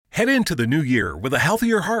Head into the new year with a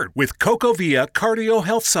healthier heart with CocoVia Cardio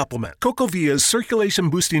Health Supplement. CocoVia's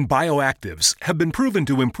circulation-boosting bioactives have been proven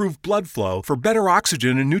to improve blood flow for better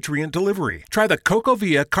oxygen and nutrient delivery. Try the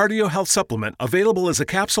CocoVia Cardio Health Supplement, available as a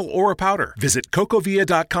capsule or a powder. Visit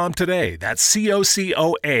cocovia.com today. That's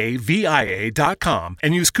COCOAVIA.com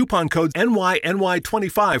and use coupon code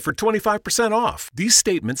NYNY25 for 25% off. These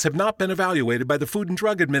statements have not been evaluated by the Food and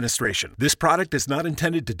Drug Administration. This product is not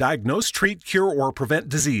intended to diagnose, treat, cure, or prevent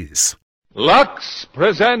disease. Lux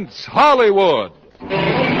presents Hollywood.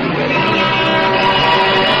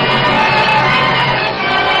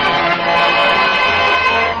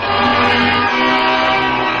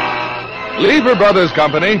 Lever Brothers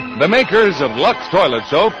Company, the makers of Lux Toilet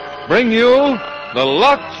Soap, bring you the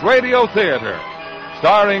Lux Radio Theater,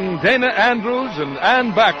 starring Dana Andrews and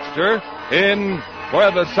Ann Baxter in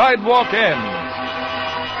Where the Sidewalk Ends.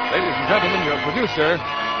 Ladies and gentlemen, your producer,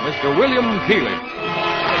 Mr. William Keeley.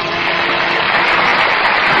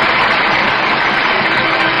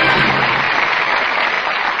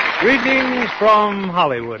 Greetings from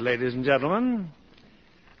Hollywood, ladies and gentlemen.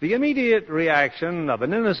 The immediate reaction of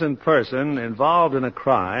an innocent person involved in a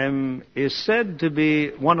crime is said to be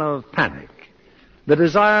one of panic, the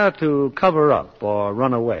desire to cover up or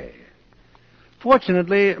run away.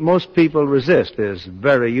 Fortunately, most people resist this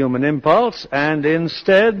very human impulse and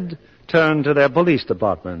instead turn to their police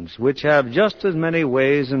departments, which have just as many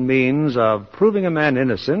ways and means of proving a man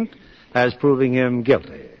innocent as proving him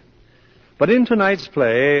guilty. But in tonight's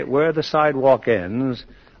play, Where the Sidewalk Ends,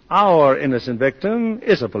 our innocent victim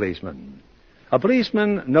is a policeman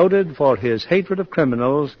noted for his hatred of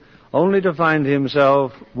criminals, only to find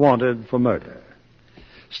himself wanted for murder.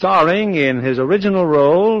 Starring in his original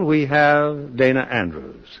role, we have Dana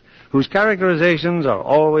Andrews, whose characterizations are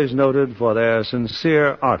always noted for their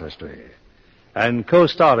sincere artistry. And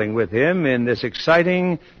co-starring with him in this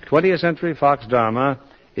exciting 20th Century Fox drama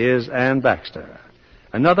is Ann Baxter,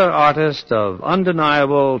 another artist of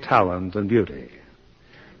undeniable talent and beauty.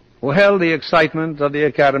 Well, the excitement of the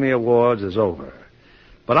Academy Awards is over.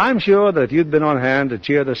 But I'm sure that if you'd been on hand to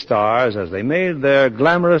cheer the stars as they made their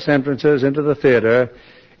glamorous entrances into the theater,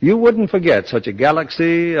 you wouldn't forget such a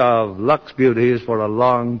galaxy of Lux beauties for a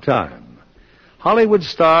long time. Hollywood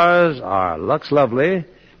stars are Lux lovely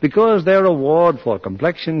because their award for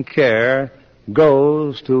complexion care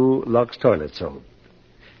goes to Lux Toilet Soap.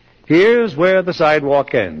 Here's Where the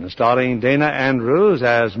Sidewalk Ends, starring Dana Andrews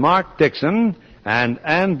as Mark Dixon and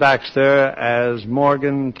Ann Baxter as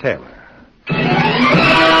Morgan Taylor.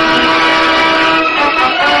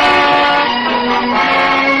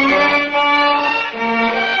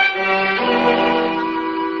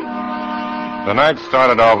 The night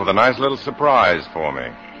started off with a nice little surprise for me.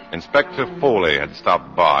 Inspector Foley had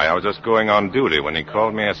stopped by. I was just going on duty when he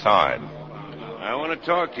called me aside. I want to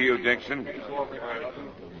talk to you, Dixon.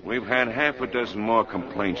 We've had half a dozen more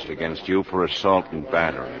complaints against you for assault and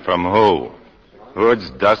battery. From who? Hoods,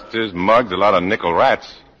 dusters, mugs, a lot of nickel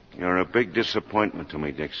rats. You're a big disappointment to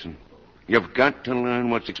me, Dixon. You've got to learn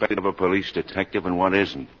what's expected of a police detective and what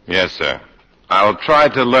isn't. Yes, sir. I'll try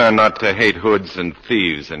to learn not to hate hoods and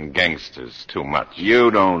thieves and gangsters too much. You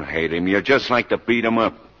don't hate him. You just like to beat him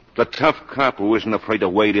up. The tough cop who isn't afraid to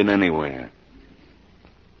wade in anywhere.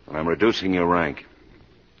 And I'm reducing your rank.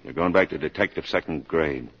 You're going back to detective second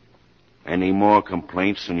grade. Any more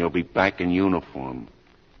complaints and you'll be back in uniform.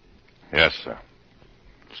 Yes, sir.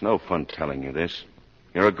 It's no fun telling you this.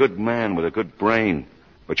 You're a good man with a good brain.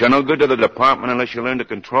 But you're no good to the department unless you learn to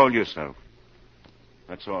control yourself.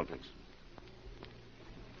 That's all, Dixon.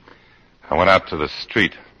 I went out to the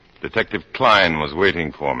street. Detective Klein was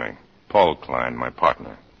waiting for me. Paul Klein, my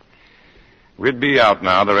partner. We'd be out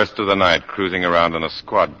now the rest of the night, cruising around in a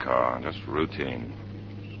squad car, just routine.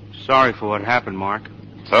 Sorry for what happened, Mark.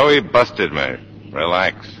 So he busted me.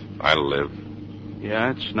 Relax. I'll live.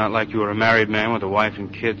 Yeah, it's not like you were a married man with a wife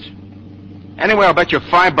and kids. Anyway, I'll bet you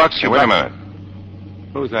 $5 Hey, wait a minute.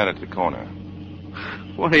 Who's that at the corner?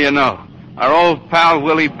 What do you know? Our old pal,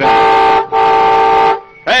 Willie Bennett.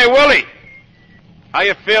 Hey, Willie! How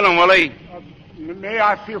you feeling, Willie? Me,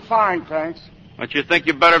 I feel fine, thanks. Don't you think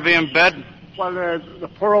you better be in bed? Well, the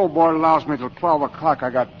parole board allows me till 12 o'clock. I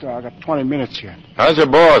got 20 minutes yet. How's your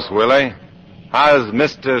boss, Willie? How's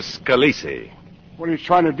Mr. Scalisi? What are you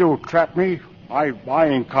trying to do, trap me? I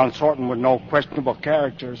ain't consorting with no questionable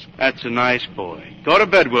characters. That's a nice boy. Go to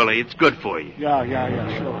bed, Willie. It's good for you. Yeah,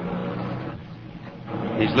 sure.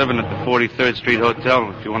 He's living at the 43rd Street Hotel.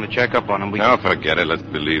 If you want to check up on him, we Now forget it. Let's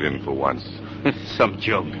believe him for once. Some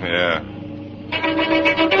joke. Yeah.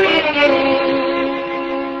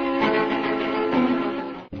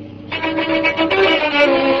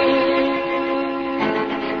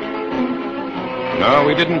 No,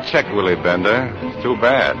 we didn't check Willie Bender. It's too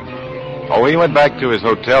bad. Oh, he went back to his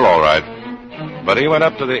hotel, all right. But he went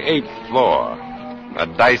up to the 8th floor. A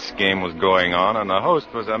dice game was going on, and the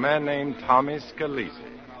host was a man named Tommy Scalise.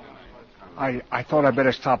 I thought I'd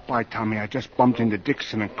better stop by, Tommy. I just bumped into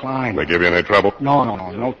Dixon and Klein. They give you any trouble?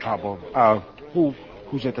 No trouble.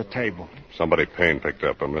 Who's at the table? Somebody Payne picked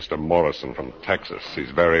up, a Mr. Morrison from Texas. He's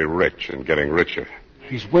very rich and getting richer.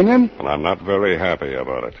 He's winning? And I'm not very happy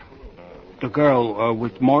about it. The girl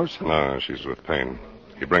with Morrison? No, she's with Payne.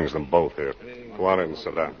 He brings them both here. Go on in and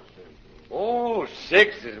sit down. Oh,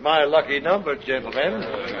 6 is my lucky number, gentlemen.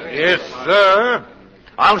 Yes, sir.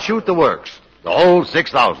 I'll shoot the works. The whole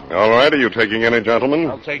 6,000. All right, are you taking any, gentlemen?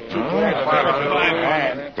 I'll take 2.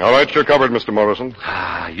 All right, you're covered, Mr. Morrison.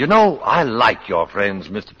 You know, I like your friends,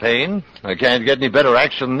 Mr. Payne. I can't get any better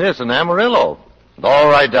action than this in Amarillo. All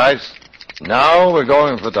right, Dice. Now we're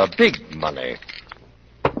going for the big money.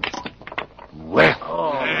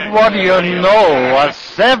 Well, what do you know? A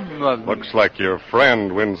 7. Looks like your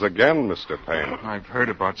friend wins again, Mr. Payne. I've heard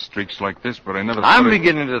about streaks like this, but I never... I'm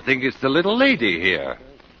beginning to think it's the little lady here.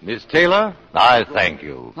 Miss Taylor, I thank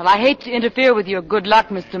you. Well, I hate to interfere with your good luck,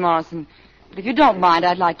 Mr. Morrison, but if you don't mind,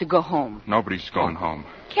 I'd like to go home. Nobody's going home.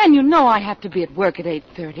 Ken, you know I have to be at work at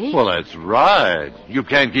 8:30. Well, that's right. You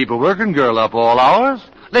can't keep a working girl up all hours.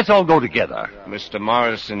 Let's all go together. Mr.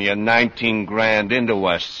 Morrison, you're 19 grand into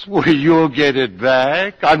us. Well, you'll get it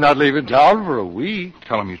back. I'm not leaving town for a week.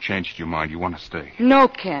 Tell him you changed your mind. You want to stay. No,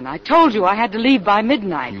 Ken. I told you I had to leave by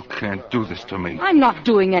midnight. You can't do this to me. I'm not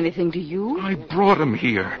doing anything to you. I brought him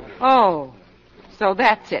here. Oh, so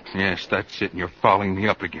that's it. Yes, that's it, and you're following me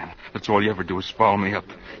up again. That's all you ever do is follow me up.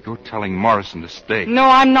 You're telling Morrison to stay. No,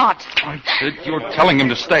 I'm not. I said you're telling him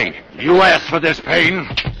to stay. You asked for this, Payne.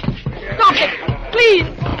 Stop it! Please!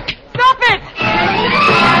 Stop it!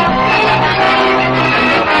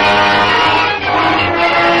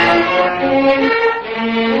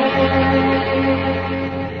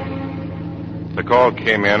 The call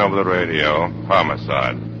came in over the radio.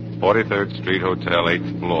 Homicide. 43rd Street Hotel,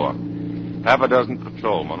 8th floor. Half a dozen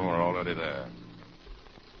patrolmen were already there.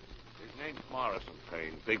 His name's Morrison,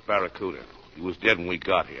 Payne. Big Barracuda. He was dead when we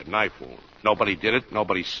got here. Knife wound. Nobody did it.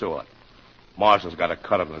 Nobody saw it. Morrison's got a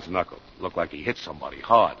cut on his knuckle. Looked like he hit somebody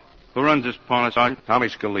hard. Who runs this pawn, Sergeant? Tommy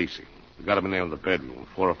Scalise. We got him in there in the bedroom.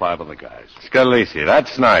 4 or 5 other guys. Scalise,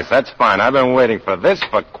 that's nice. That's fine. I've been waiting for this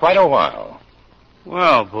for quite a while.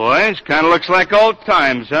 Well, boys, kind of looks like old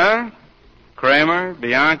times, huh? Kramer,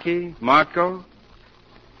 Bianchi, Marco.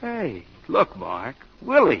 Hey, look, Mark.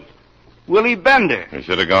 Willie Bender. You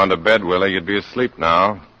should have gone to bed, Willie. You'd be asleep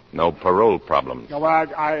now. No parole problems. No,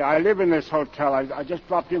 I live in this hotel. I just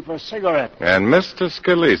dropped in for a cigarette. And Mr.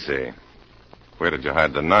 Scalise. Where did you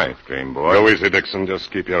hide the knife, dream boy? Go easy, Dixon.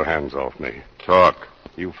 Just keep your hands off me. Talk.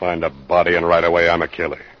 You find a body, and right away I'm a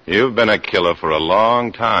killer. You've been a killer for a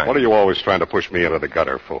long time. What are you always trying to push me into the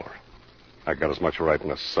gutter for? I got as much right in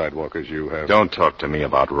the sidewalk as you have. Don't talk to me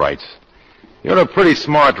about rights. You're a pretty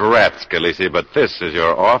smart rat, Scalise, but this is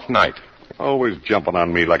your off night. Always jumping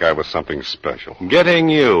on me like I was something special. Getting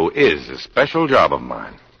you is a special job of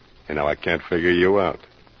mine. You know, I can't figure you out.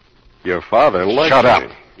 Your father likes Shut up.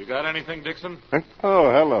 me. You got anything, Dixon? Huh? Oh,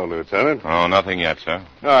 hello, Lieutenant. Oh, nothing yet, sir.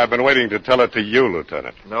 No, I've been waiting to tell it to you,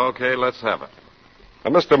 Lieutenant. Okay, let's have it.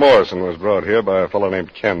 Mr. Morrison was brought here by a fellow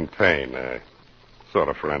named Ken Payne, a sort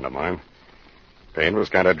of friend of mine. Payne was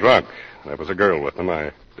kind of drunk. There was a girl with him.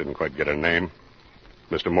 I didn't quite get her name.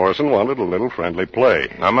 Mr. Morrison wanted a little friendly play.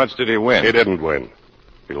 How much did he win? He didn't win.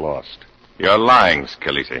 He lost. You're lying,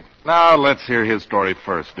 Scalise. Now, let's hear his story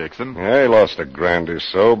first, Dixon. Yeah, he lost $1,000 or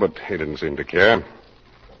so, but he didn't seem to care.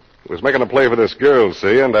 He was making a play for this girl,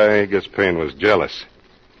 see, and I guess Payne was jealous.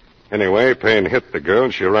 Anyway, Payne hit the girl,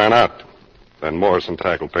 and she ran out. Then Morrison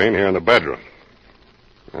tackled Payne here in the bedroom.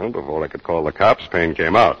 Well, before I could call the cops, Payne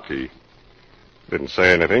came out. He didn't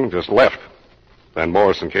say anything, just left. Then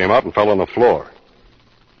Morrison came out and fell on the floor.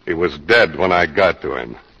 He was dead when I got to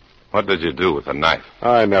him. What did you do with the knife?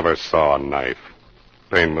 I never saw a knife.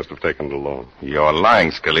 Payne must have taken it alone. You're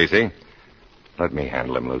lying, Scalise. Let me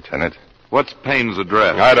handle him, Lieutenant. What's Payne's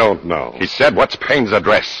address? I don't know. He said, what's Payne's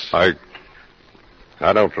address? I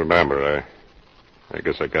don't remember. I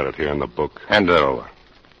guess I got it here in the book. Hand it over.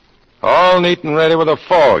 All neat and ready with a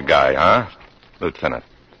fall guy, huh? Lieutenant,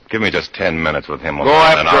 give me just 10 minutes with him. Go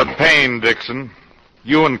after Payne, Dixon.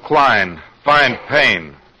 You and Klein. Find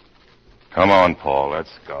Payne. Come on, Paul.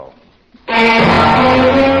 Let's go.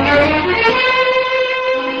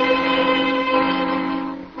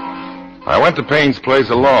 I went to Payne's place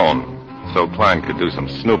alone, so Klein could do some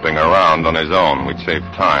snooping around on his own. We'd save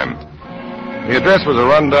time. The address was a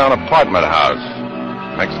rundown apartment house.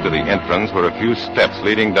 Next to the entrance were a few steps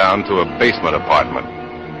leading down to a basement apartment.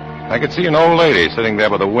 I could see an old lady sitting there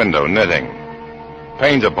by the window knitting.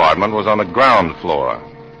 Payne's apartment was on the ground floor.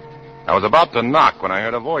 I was about to knock when I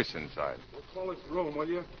heard a voice inside. We'll call his room, will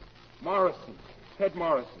you? Morrison. Ted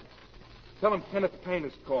Morrison. Tell him Kenneth Payne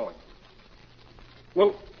is calling.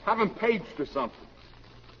 Well, have him paged or something.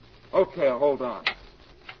 Okay, I'll hold on.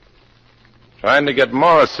 Trying to get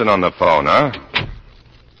Morrison on the phone, huh?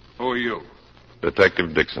 Who are you?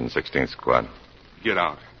 Detective Dixon, 16th Squad. Get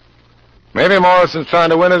out. Maybe Morrison's trying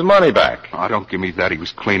to win his money back. Oh, don't give me that. He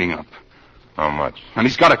was cleaning up. How much? And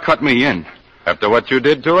he's got to cut me in. After what you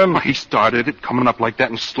did to him? He started it, coming up like that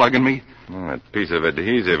and slugging me. That piece of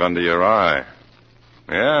adhesive under your eye.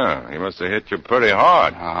 Yeah, he must have hit you pretty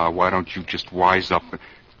hard. Why don't you just wise up?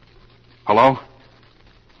 Hello?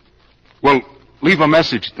 Well, leave a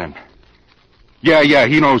message then. Yeah,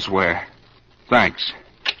 he knows where. Thanks.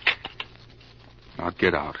 Now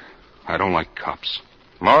get out. I don't like cops.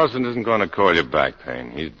 Morrison isn't going to call you back,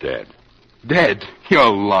 Payne. He's dead. Dead?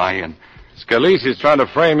 You're lying. Scalisi's trying to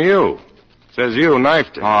frame you. Says you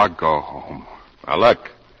knifed him. I'll go home. Now,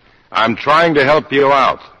 look, I'm trying to help you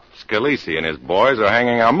out. Scalisi and his boys are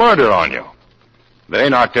hanging a murder on you. They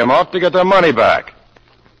knocked him off to get their money back.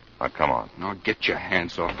 Now, come on. Now, get your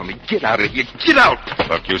hands off of me. Get out of here. Get out!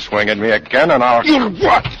 Look, you swing at me again and I'll... You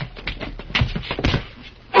what?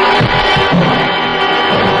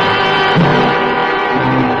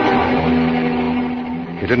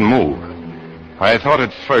 He didn't move. I thought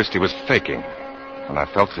at first he was faking, and I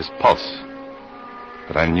felt his pulse.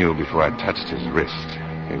 But I knew before I touched his wrist,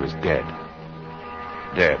 he was dead.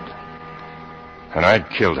 Dead. And I'd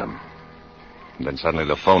killed him. And then suddenly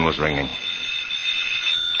the phone was ringing.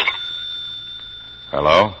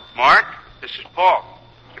 Hello? Mark, this is Paul.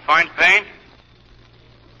 You find Payne?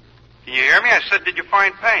 Can you hear me? I said, did you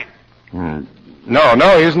find Payne?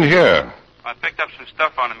 No, he isn't here. I picked up some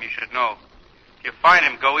stuff on him you should know. If you find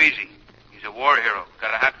him, go easy. He's a war hero.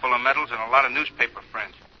 Got a hat full of medals and a lot of newspaper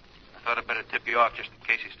friends. I thought I'd better tip you off just in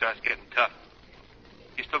case he starts getting tough.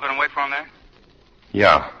 You still gonna wait for him there?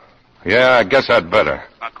 Yeah, I guess I'd better.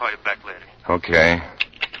 I'll call you back later. Okay.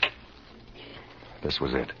 This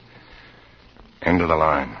was it. End of the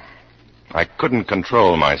line. I couldn't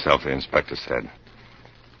control myself, the inspector said.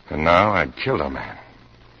 And now I'd killed a man.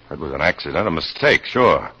 It was an accident, a mistake,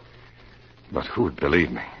 sure. But who would believe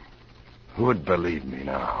me? Who would believe me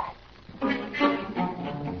now? And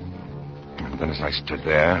then as I stood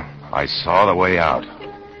there, I saw the way out.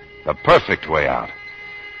 The perfect way out.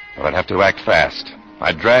 But I'd have to act fast.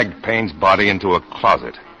 I dragged Payne's body into a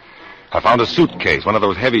closet. I found a suitcase, one of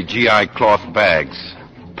those heavy GI cloth bags.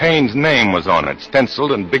 Payne's name was on it,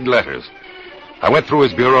 stenciled in big letters. I went through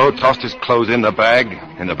his bureau, tossed his clothes in the bag.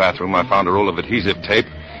 In the bathroom, I found a roll of adhesive tape,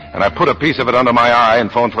 and I put a piece of it under my eye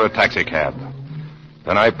and phoned for a taxicab.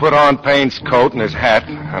 Then I put on Payne's coat and his hat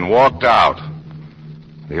and walked out.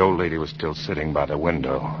 The old lady was still sitting by the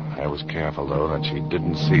window. I was careful, though, that she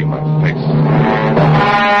didn't see my face.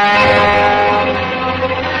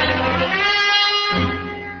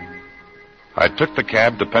 I took the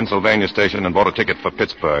cab to Pennsylvania Station and bought a ticket for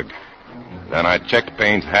Pittsburgh. Then I checked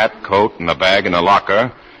Payne's hat, coat, and the bag in the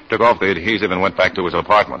locker, took off the adhesive, and went back to his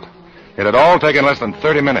apartment. It had all taken less than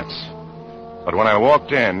 30 minutes. But when I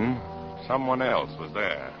walked in, someone else was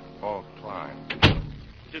there. Paul Klein.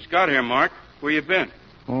 Just got here, Mark. Where you been?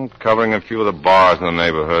 Covering a few of the bars in the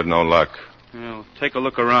neighborhood. No luck. Well, take a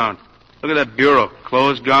look around. Look at that bureau.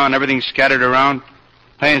 Clothes gone, everything scattered around.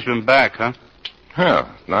 Payne's been back, huh?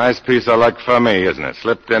 Yeah, nice piece of luck for me, isn't it?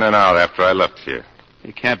 Slipped in and out after I left here.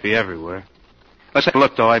 He can't be everywhere. Let's have a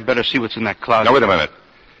look, though. I'd better see what's in that closet. Now, wait a minute.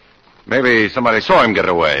 Maybe somebody saw him get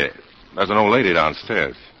away. There's an old lady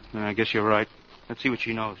downstairs. I guess you're right. Let's see what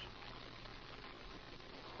she knows.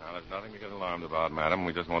 Now, there's nothing to get alarmed about, madam.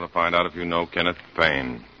 We just want to find out if you know Kenneth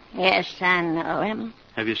Payne. Yes, I know him.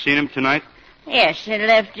 Have you seen him tonight? Yes, he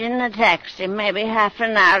left in the taxi maybe half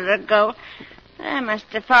an hour ago. I must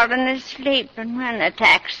have fallen asleep, and when the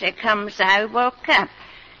taxi comes, I woke up.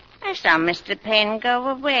 I saw Mr. Payne go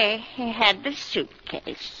away. He had the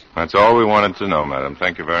suitcase. That's all we wanted to know, madam.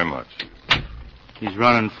 Thank you very much. He's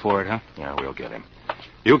running for it, huh? Yeah, we'll get him.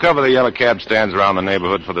 You cover the yellow cab stands around the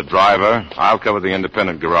neighborhood for the driver. I'll cover the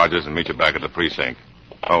independent garages and meet you back at the precinct.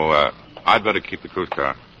 Oh, I'd better keep the cruise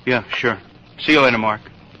car. Yeah, sure. See you later, Mark.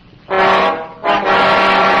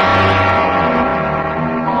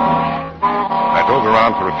 I drove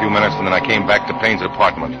around for a few minutes, and then I came back to Payne's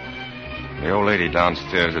apartment. The old lady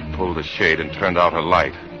downstairs had pulled the shade and turned out her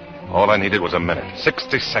light. All I needed was a minute,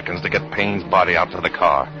 60 seconds to get Payne's body out to the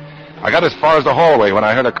car. I got as far as the hallway when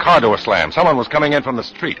I heard a car door slam. Someone was coming in from the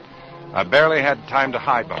street. I barely had time to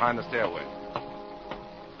hide behind the stairway.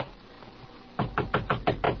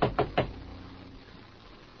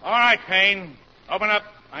 All right, Payne. Open up.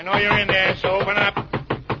 I know you're in there, so open up.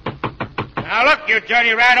 Now, look, you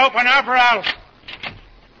dirty rat, open up or I'll...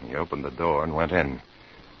 He opened the door and went in.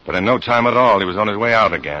 But in no time at all, he was on his way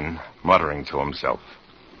out again, muttering to himself.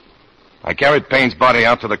 I carried Payne's body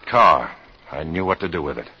out to the car. I knew what to do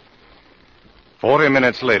with it. 40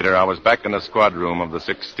 minutes later, I was back in the squad room of the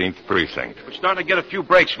 16th Precinct. We're starting to get a few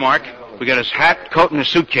breaks, Mark. We got his hat, coat, and his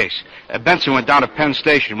suitcase. Benson went down to Penn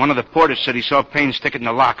Station. One of the porters said he saw Payne's ticket in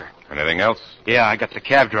the locker. Anything else? Yeah, I got the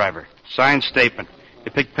cab driver. Signed statement. They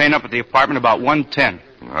picked Payne up at the apartment about 1:10.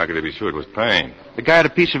 How could he be sure it was Payne? The guy had a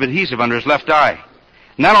piece of adhesive under his left eye.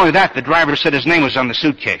 Not only that, the driver said his name was on the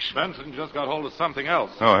suitcase. Benson just got hold of something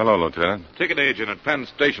else. Oh, hello, Lieutenant. Ticket agent at Penn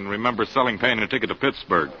Station remembers selling Payne a ticket to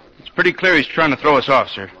Pittsburgh. It's pretty clear he's trying to throw us off,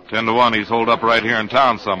 sir. 10 to 1, he's holed up right here in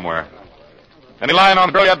town somewhere. Any line on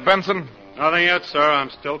the girl yet, Benson? Nothing yet, sir. I'm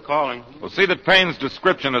still calling. We'll see that Payne's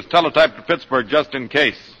description is teletyped to Pittsburgh just in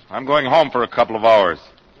case. I'm going home for a couple of hours.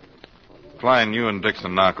 Klein, you and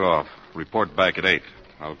Dixon knock off. Report back at 8.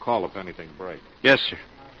 I'll call if anything breaks. Yes, sir.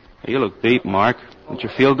 You look beat, Mark. Don't you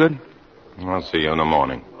feel good? I'll see you in the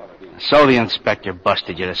morning. So the inspector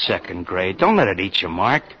busted you to second grade. Don't let it eat you,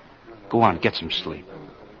 Mark. Go on, get some sleep.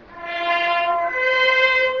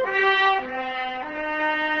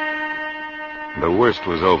 The worst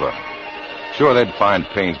was over. Sure, they'd find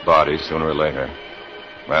Payne's body sooner or later.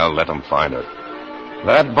 Well, let them find it.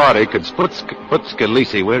 That body could put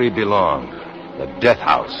Scalise where he belonged. The death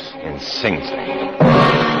house in Sing Sing.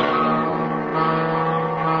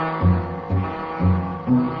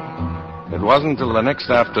 It wasn't until the next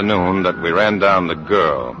afternoon that we ran down the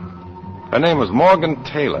girl. Her name was Morgan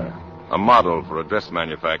Taylor, a model for a dress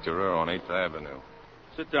manufacturer on 8th Avenue.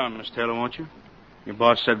 Sit down, Miss Taylor, won't you? Your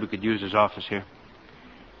boss said we could use his office here.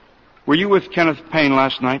 Were you with Kenneth Payne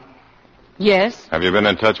last night? Yes. Have you been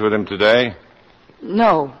in touch with him today?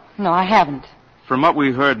 No, I haven't. From what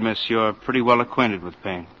we heard, miss, you're pretty well acquainted with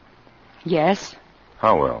Payne. Yes.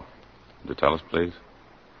 How well? Would you tell us, please?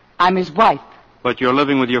 I'm his wife. But you're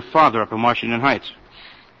living with your father up in Washington Heights.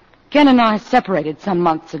 Ken and I separated some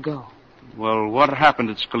months ago. Well, what happened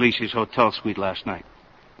at Scalise's hotel suite last night?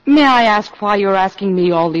 May I ask why you're asking me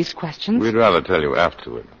all these questions? We'd rather tell you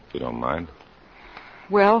afterward, if you don't mind.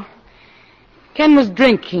 Well, Ken was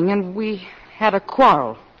drinking and we had a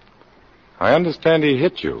quarrel. I understand he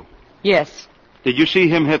hit you. Yes. Did you see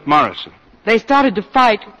him hit Morrison? They started to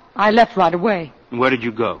fight. I left right away. And where did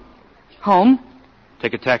you go? Home?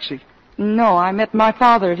 Take a taxi? No, I met my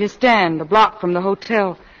father at his stand, a block from the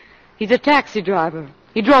hotel. He's a taxi driver.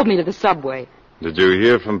 He drove me to the subway. Did you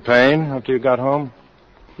hear from Payne after you got home?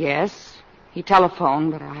 Yes. He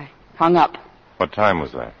telephoned, but I hung up. What time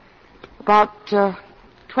was that? About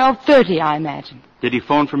 12:30, I imagine. Did he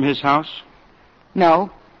phone from his house?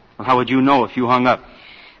 No. Well, how would you know if you hung up?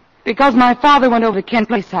 Because my father went over to Ken's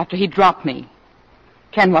place after he dropped me.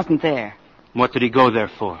 Ken wasn't there. What did he go there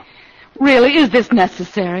for? Really, is this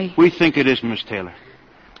necessary? We think it is, Miss Taylor.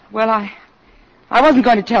 Well, I wasn't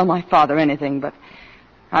going to tell my father anything, but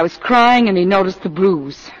I was crying and he noticed the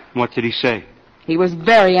bruise. What did he say? He was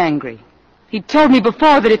very angry. He told me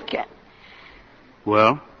before that if Ken...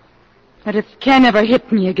 Well? That if Ken ever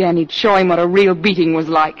hit me again, he'd show him what a real beating was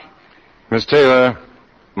like. Miss Taylor,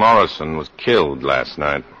 Morrison was killed last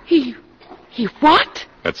night. He what?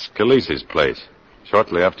 At Scalise's place,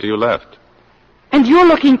 shortly after you left. And you're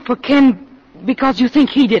looking for Ken because you think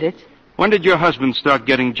he did it? When did your husband start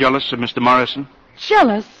getting jealous of Mr. Morrison?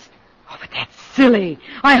 Jealous? Oh, but that's silly.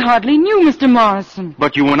 I hardly knew Mr. Morrison.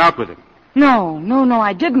 But you went out with him? No,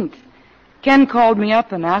 I didn't. Ken called me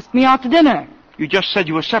up and asked me out to dinner. You just said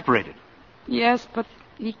you were separated. Yes, but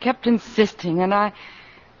he kept insisting, and I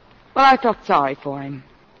felt sorry for him.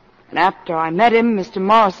 And after I met him, Mr.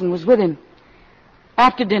 Morrison was with him.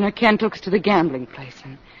 After dinner, Ken took us to the gambling place,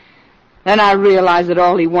 and then I realized that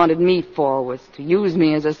all he wanted me for was to use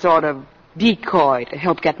me as a sort of decoy to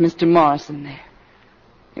help get Mr. Morrison there.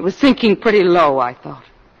 It was sinking pretty low, I thought.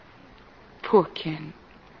 Poor Ken.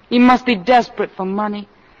 He must be desperate for money.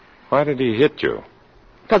 Why did he hit you?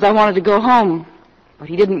 Because I wanted to go home, but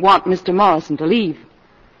he didn't want Mr. Morrison to leave.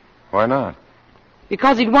 Why not?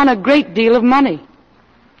 Because he'd won a great deal of money.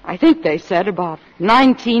 I think they said about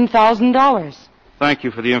 $19,000. Thank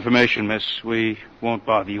you for the information, miss. We won't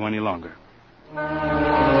bother you any longer.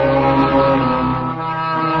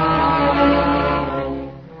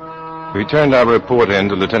 We turned our report in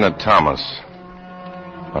to Lieutenant Thomas.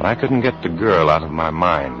 But I couldn't get the girl out of my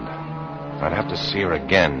mind. I'd have to see her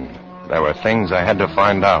again. There were things I had to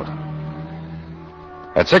find out.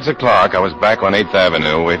 At 6 o'clock, I was back on 8th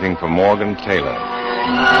Avenue waiting for Morgan Taylor.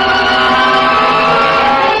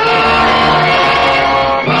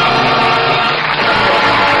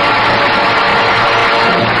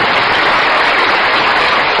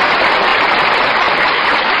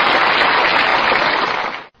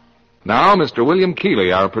 Now, Mr. William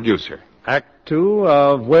Keeley, our producer. Act 2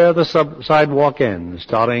 of Where the Sidewalk Ends,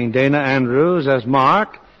 starring Dana Andrews as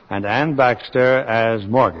Mark and Ann Baxter as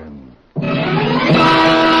Morgan.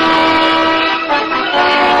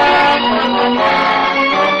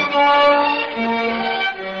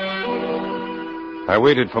 I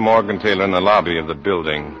waited for Morgan Taylor in the lobby of the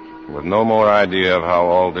building with no more idea of how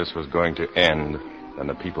all this was going to end than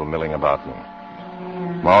the people milling about me.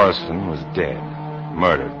 Morrison was dead,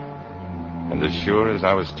 murdered. And as sure as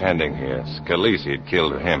I was standing here, Scalise had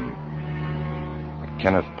killed him. But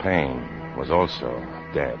Kenneth Payne was also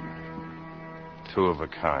dead. Two of a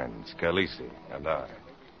kind, Scalise and I.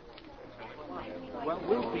 Well,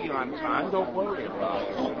 we'll be on time. Don't worry about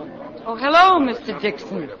it. Oh, hello, Mr.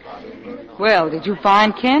 Dixon. Well, did you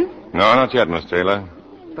find Ken? No, not yet, Miss Taylor.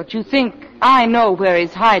 But you think I know where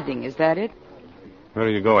he's hiding, is that it? Where are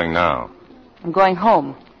you going now? I'm going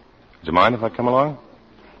home. Do you mind if I come along?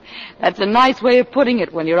 That's a nice way of putting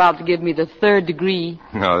it when you're out to give me the 3rd degree.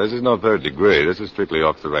 No, this is no 3rd degree. This is strictly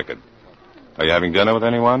off the record. Are you having dinner with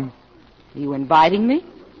anyone? You inviting me?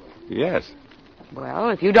 Yes. Well,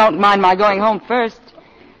 if you don't mind my going home first.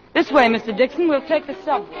 This way, Mr. Dixon. We'll take the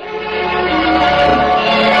subway.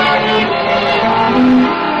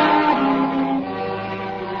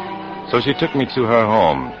 So she took me to her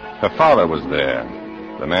home. Her father was there,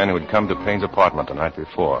 the man who had come to Payne's apartment the night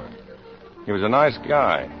before. He was a nice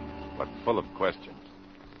guy, but full of questions.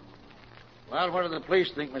 Well, what do the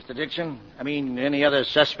police think, Mr. Dixon? I mean, any other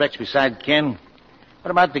suspects besides Ken?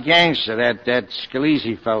 What about the gangster, that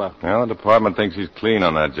Scalise fellow? Well, the department thinks he's clean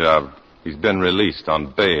on that job. He's been released on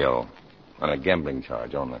bail, on a gambling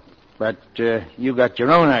charge only. But you got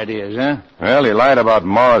your own ideas, huh? Well, he lied about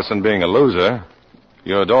Morrison being a loser.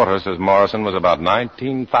 Your daughter says Morrison was about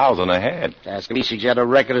 19,000 ahead. Scalise's got a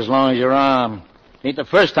record as long as your arm. Ain't the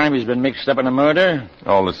first time he's been mixed up in a murder.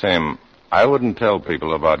 All the same, I wouldn't tell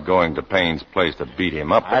people about going to Payne's place to beat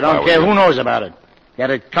him up. I don't care who knows about it. Had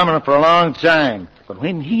it coming for a long time. But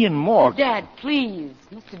when he and Morgan... Dad, please.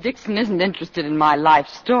 Mr. Dixon isn't interested in my life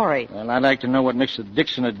story. Well, I'd like to know what Mr.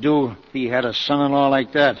 Dixon would do if he had a son-in-law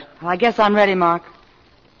like that. Well, I guess I'm ready, Mark.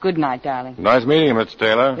 Good night, darling. Nice meeting you, Mr.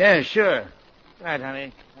 Taylor. Yeah, sure. Right,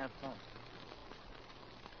 honey. Have fun.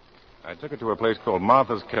 I took her to a place called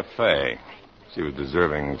Martha's Cafe. She was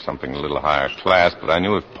deserving of something a little higher class, but I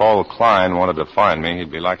knew if Paul Klein wanted to find me, he'd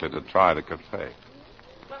be likely to try the cafe.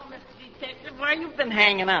 Well, Mr. Detective, where you been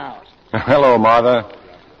hanging out? Hello, Martha.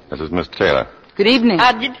 This is Miss Taylor. Good evening.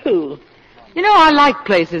 How'd you do? You know, I like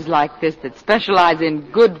places like this that specialize in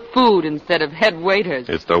good food instead of head waiters.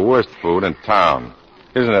 It's the worst food in town.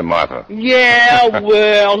 Isn't it, Martha? Yeah,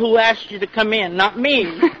 well, who asked you to come in? Not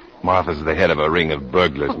me. Martha's the head of a ring of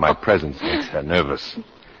burglars. My presence makes her nervous.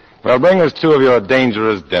 Well, bring us two of your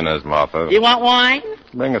dangerous dinners, Martha. You want wine?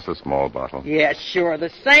 Bring us a small bottle. Yeah, sure.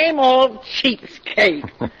 The same old cheapskate.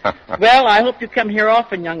 Well, I hope you come here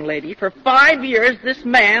often, young lady. For 5 years, this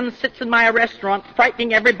man sits in my restaurant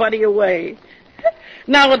frightening everybody away.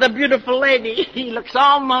 Now, with a beautiful lady, he looks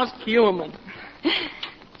almost human.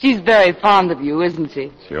 She's very fond of you, isn't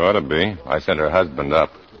she? She ought to be. I sent her husband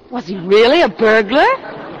up. Was he really a burglar?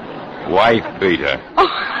 Wife beater.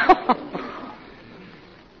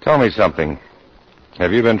 Tell me something.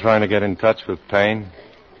 Have you been trying to get in touch with Payne?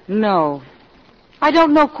 No. I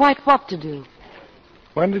don't know quite what to do.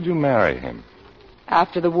 When did you marry him?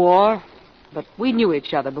 After the war, but we knew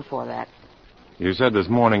each other before that. You said this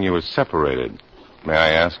morning you were separated. May I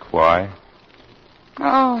ask why?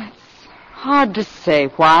 Oh, it's hard to say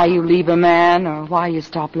why you leave a man or why you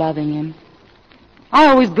stop loving him. I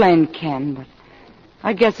always blamed Ken, but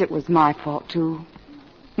I guess it was my fault, too.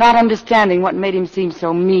 Not understanding what made him seem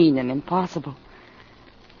so mean and impossible.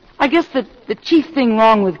 I guess that the chief thing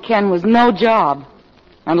wrong with Ken was no job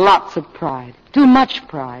and lots of pride. Too much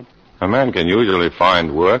pride. A man can usually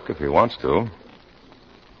find work if he wants to.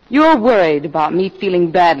 You're worried about me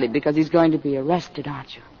feeling badly because he's going to be arrested,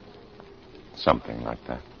 aren't you? Something like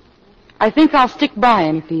that. I think I'll stick by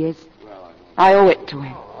him if he is. I owe it to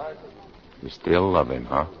him. You still love him,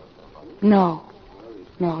 huh? No.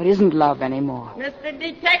 No, it isn't love anymore. Mr.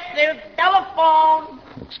 Detective, telephone.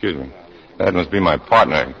 Excuse me. That must be my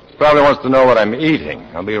partner. He probably wants to know what I'm eating.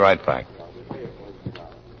 I'll be right back.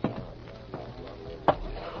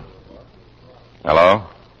 Hello?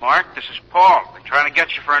 Mark, this is Paul. Been trying to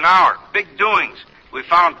get you for an hour. Big doings. We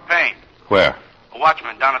found Payne. Where? A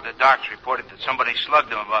watchman down at the docks reported that somebody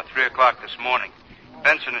slugged him about 3 o'clock this morning.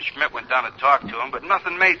 Benson and Schmidt went down to talk to him, but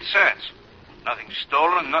nothing made sense. Nothing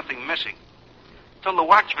stolen, nothing missing. Till the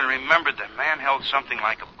watchman remembered the man held something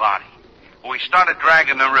like a body. Well, we started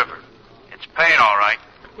dragging the river. It's Payne, all right.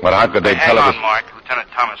 But how could they Hang tell on, us? Mark. Lieutenant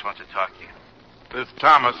Thomas wants to talk to you. This is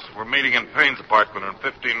Thomas. We're meeting in Payne's apartment in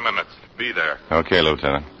 15 minutes. Be there. Okay,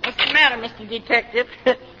 Lieutenant. What's the matter, Mr. Detective?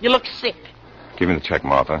 You look sick. Give me the check,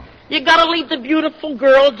 Martha. You gotta leave the beautiful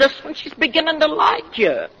girl just when she's beginning to like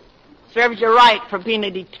you. Serves you right for being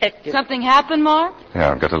a detective. Something happened, Mark?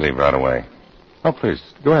 Yeah, I've got to leave right away. Oh, please,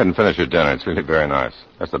 go ahead and finish your dinner. It's really very nice.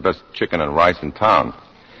 That's the best chicken and rice in town.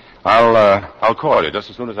 I'll call you just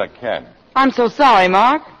as soon as I can. I'm so sorry,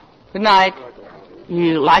 Mark. Good night.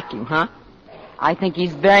 You like him, huh? I think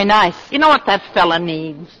he's very nice. You know what that fella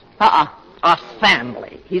needs? A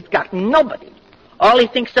family. He's got nobody. All he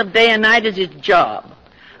thinks of day and night is his job.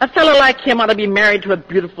 A fella like him ought to be married to a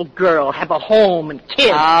beautiful girl, have a home and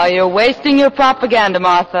kids. Oh, you're wasting your propaganda,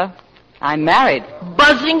 Martha. I'm married.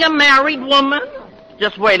 Buzzing a married woman?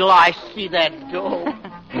 Just wait till I see that go.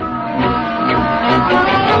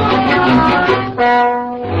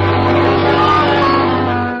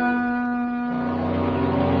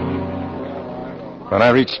 When I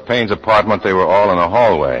reached Payne's apartment, they were all in a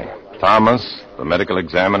hallway. Thomas, the medical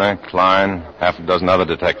examiner, Klein, half a dozen other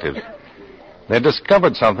detectives. They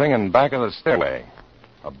discovered something in back of the stairway.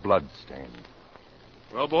 A blood stain.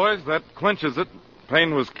 Well, boys, that clinches it.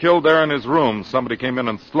 Payne was killed there in his room. Somebody came in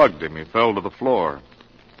and slugged him. He fell to the floor.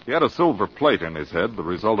 He had a silver plate in his head, the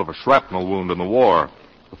result of a shrapnel wound in the war.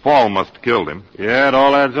 The fall must have killed him. Yeah, it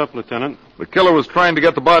all adds up, Lieutenant. The killer was trying to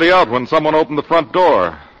get the body out when someone opened the front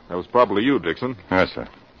door. That was probably you, Dixon. Yes, sir.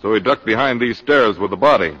 So he ducked behind these stairs with the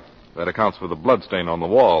body. That accounts for the bloodstain on the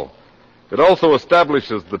wall. It also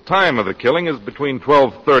establishes the time of the killing is between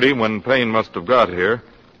 12:30, when Payne must have got here,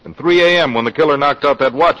 and 3 a.m. when the killer knocked out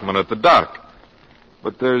that watchman at the dock.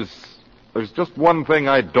 But there's just one thing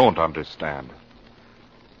I don't understand.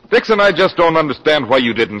 Dixon, I just don't understand why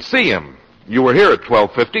you didn't see him. You were here at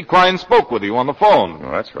 12:50. Klein spoke with you on the phone.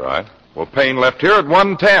 Oh, that's right. Well, Payne left here at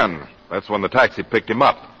 1:10. That's when the taxi picked him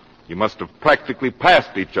up. You must have practically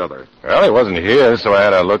passed each other. Well, he wasn't here, so I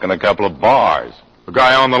had a look in a couple of bars. The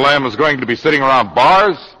guy on the lam is going to be sitting around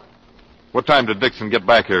bars? What time did Dixon get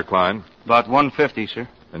back here, Klein? About 1:50, sir.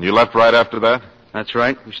 And you left right after that? That's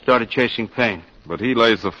right. We started chasing Payne. But he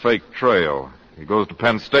lays a fake trail. He goes to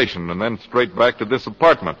Penn Station and then straight back to this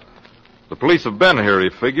apartment. The police have been here, he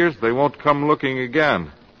figures. They won't come looking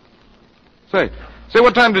again. Say,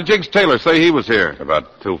 what time did Jiggs Taylor say he was here?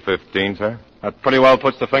 About 2:15, sir. That pretty well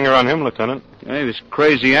puts the finger on him, Lieutenant. Yeah, he was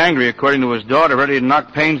crazy angry, according to his daughter, ready to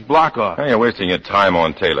knock Payne's block off. Hey, you're wasting your time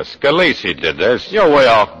on Taylor. Scalisi did this. You're way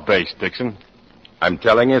off base, Dixon. I'm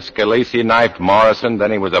telling you, Scalisi knifed Morrison,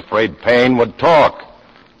 then he was afraid Payne would talk.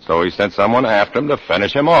 So he sent someone after him to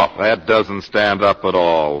finish him off. That doesn't stand up at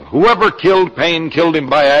all. Whoever killed Payne killed him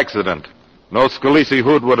by accident. No Scalisi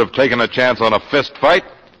hood would have taken a chance on a fist fight.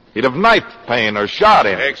 He'd have knifed Payne or shot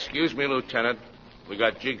him. Excuse me, Lieutenant. We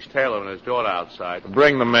got Jiggs Taylor and his daughter outside.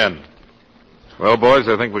 Bring them in. Well, boys,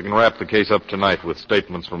 I think we can wrap the case up tonight with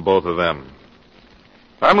statements from both of them.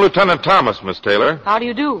 I'm Lieutenant Thomas, Miss Taylor. How do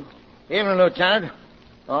you do? Evening, Lieutenant.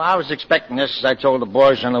 Well, I was expecting this, as I told the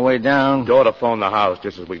boys on the way down. Daughter phoned the house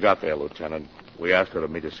just as we got there, Lieutenant. We asked her to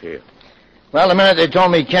meet us here. Well, the minute they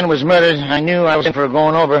told me Ken was murdered, I knew I was in for a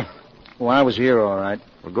going over. Well, I was here, all right.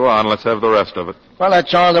 Well, go on. Let's have the rest of it. Well,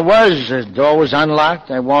 that's all there was. The door was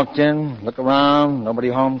unlocked. I walked in, looked around, nobody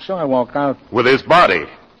home, so I walked out. With his body.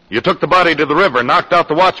 You took the body to the river, knocked out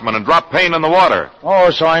the watchman, and dropped Payne in the water.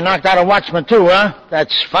 Oh, so I knocked out a watchman, too, huh?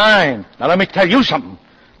 That's fine. Now, let me tell you something.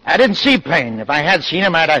 I didn't see Payne. If I had seen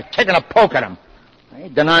him, I'd have taken a poke at him. I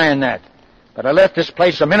ain't denying that. But I left this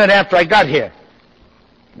place a minute after I got here.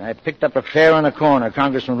 And I picked up a fare on the corner,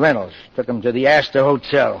 Congressman Reynolds. Took him to the Astor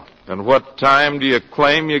Hotel. And what time do you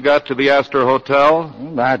claim you got to the Astor Hotel?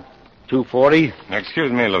 About 2:40.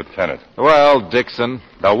 Excuse me, Lieutenant. Well, Dixon.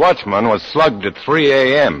 The watchman was slugged at 3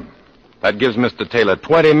 a.m. That gives Mr. Taylor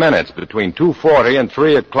 20 minutes between 2:40 and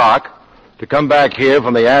 3 o'clock to come back here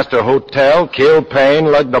from the Astor Hotel, kill Payne,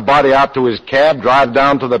 lug the body out to his cab, drive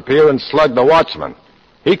down to the pier, and slug the watchman.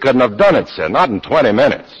 He couldn't have done it, sir, not in 20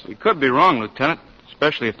 minutes. We could be wrong, Lieutenant,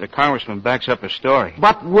 especially if the congressman backs up his story.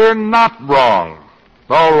 But we're not wrong.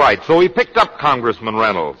 All right, so he picked up Congressman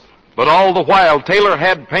Reynolds. But all the while, Taylor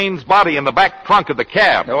had Payne's body in the back trunk of the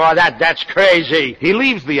cab. Oh, that's crazy. He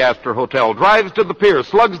leaves the Astor Hotel, drives to the pier,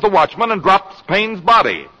 slugs the watchman, and drops Payne's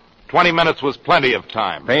body. 20 minutes was plenty of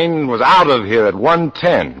time. Payne was out of here at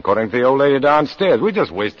 1:10, according to the old lady downstairs. We're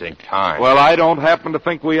just wasting time. Well, I don't happen to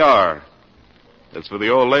think we are. As for the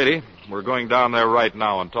old lady, we're going down there right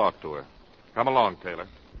now and talk to her. Come along, Taylor.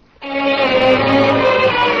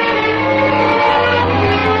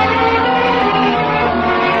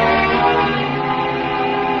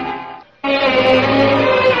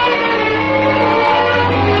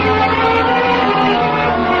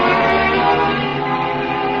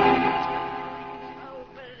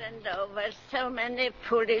 So many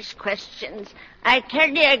foolish questions. I tell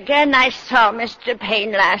you again, I saw Mr.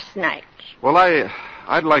 Payne last night. Well,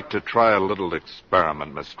 I'd like to try a little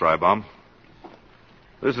experiment, Miss Strybom.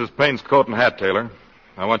 This is Payne's coat and hat, Taylor.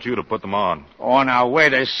 I want you to put them on. Oh, now,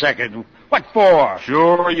 wait a second. What for?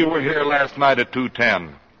 Sure, you were here last night at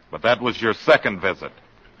 2:10, but that was your second visit.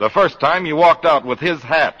 The first time you walked out with his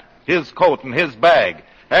hat, his coat, and his bag,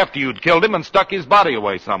 after you'd killed him and stuck his body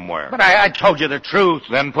away somewhere. But I told you the truth.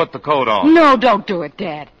 Then put the coat on. No, don't do it,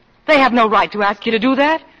 Dad. They have no right to ask you to do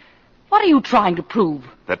that. What are you trying to prove?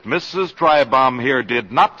 That Mrs. Strybom here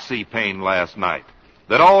did not see Payne last night.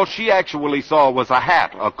 That all she actually saw was a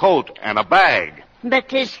hat, a coat, and a bag. But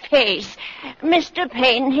his face. Mr.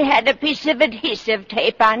 Payne, he had a piece of adhesive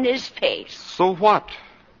tape on his face. So what?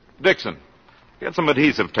 Dixon, get some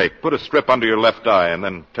adhesive tape, put a strip under your left eye, and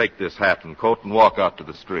then take this hat and coat and walk out to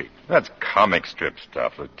the street. That's comic strip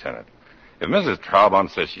stuff, Lieutenant. If Mrs. Traubon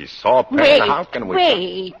says she saw Payne, how can we...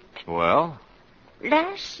 Wait. Well?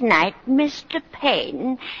 Last night, Mr.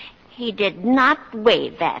 Payne, he did not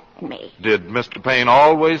wave at me. Did Mr. Payne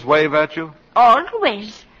always wave at you?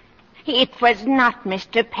 Always. It was not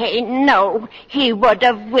Mr. Payne, no. He would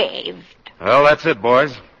have waved. Well, that's it,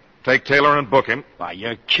 boys. Take Taylor and book him. Why,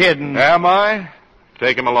 you're kidding. Am I?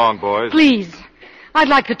 Take him along, boys. Please. I'd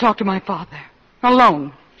like to talk to my father.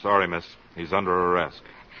 Alone. Sorry, miss. He's under arrest.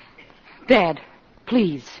 Dad,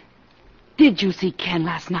 please. Did you see Ken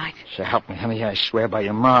last night? So help me, honey, I swear by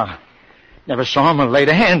your ma. Never saw him or laid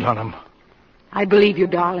a hand on him. I believe you,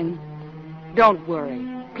 darling. Don't worry.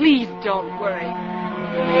 Please don't worry.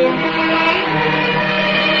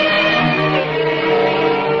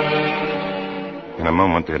 In a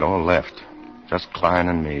moment, they'd all left. Just Klein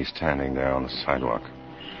and me standing there on the sidewalk.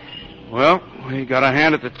 Well, we got a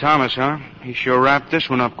hand at the Thomas, huh? He sure wrapped this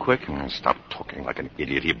one up quick. Stop talking like an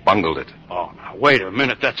idiot. He bungled it. Oh, now, wait a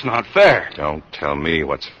minute. That's not fair. Don't tell me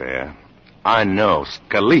what's fair. I know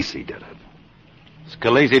Scalisi did it.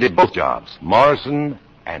 Scalisi did both jobs, Morrison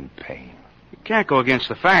and Payne. You can't go against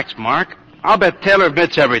the facts, Mark. I'll bet Taylor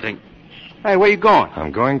admits everything. Hey, where you going?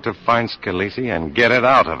 I'm going to find Scalisi and get it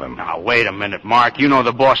out of him. Now, wait a minute, Mark. You know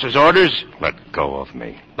the boss's orders. Let go of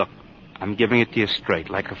me. Look, I'm giving it to you straight,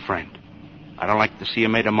 like a friend. I don't like to see you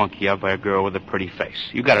made a monkey of by a girl with a pretty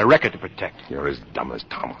face. You got a record to protect. You're as dumb as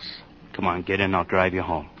Thomas. Come on, get in. I'll drive you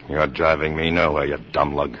home. You're driving me nowhere, you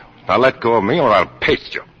dumb lug. Now let go of me or I'll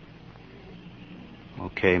paste you.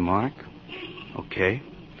 Okay, Mark. Okay.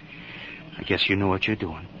 I guess you know what you're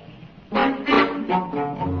doing.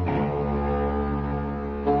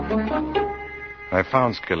 I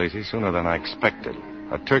found Scalisi sooner than I expected.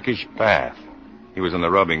 A Turkish bath. He was in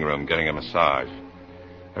the rubbing room getting a massage.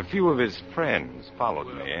 A few of his friends followed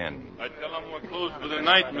me in. I tell him we're closed for the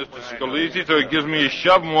night, Mr. Scalisi, so he gives me a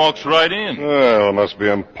shove and walks right in. Well, it must be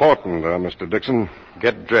important, Mr. Dixon.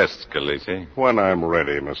 Get dressed, Scalisi. When I'm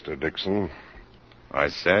ready, Mr. Dixon. I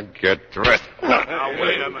said get dressed. Now,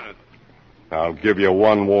 wait a minute. I'll give you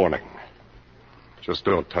one warning. Just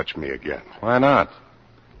don't touch me again. Why not?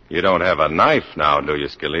 You don't have a knife now, do you,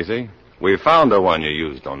 Scalisi? We found the one you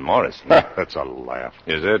used on Morrison. That's a laugh.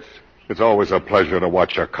 Is it? It's always a pleasure to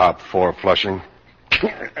watch a cop four-flushing.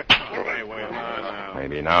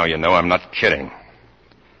 Maybe now you know I'm not kidding.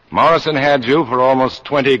 Morrison had you for almost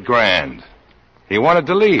 20 grand. He wanted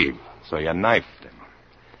to leave, so you knifed him.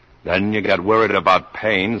 Then you got worried about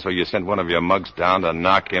Payne, so you sent one of your mugs down to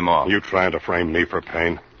knock him off. You trying to frame me for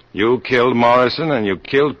Payne? You killed Morrison and you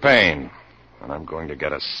killed Payne. And I'm going to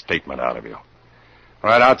get a statement out of you.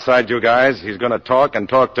 Right outside, you guys. He's going to talk and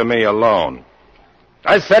talk to me alone.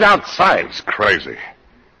 I said outside. He's crazy.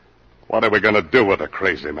 What are we going to do with a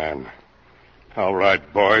crazy man? All right,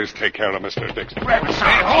 boys, take care of Mr. Dixon. Hey,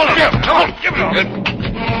 hold him! Come on, give it him!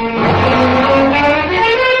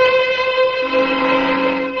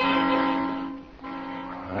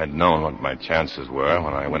 I'd known what my chances were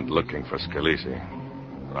when I went looking for Scalisi.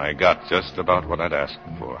 I got just about what I'd asked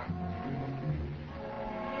for.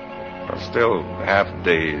 I was still half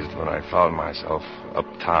dazed when I found myself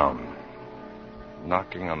uptown,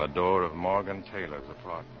 knocking on the door of Morgan Taylor's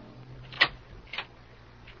apartment.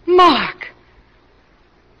 Mark!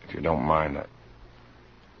 If you don't mind,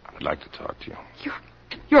 I'd like to talk to you.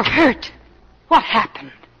 You're hurt. What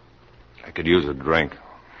happened? I could use a drink.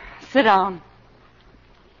 Sit down.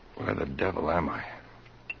 Where the devil am I?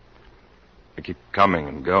 I keep coming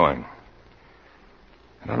and going.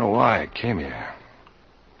 I don't know why I came here.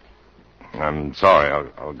 I'm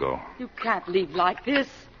sorry. I'll go. You can't leave like this.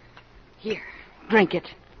 Here, drink it.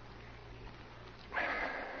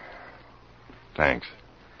 Thanks.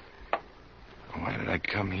 Why did I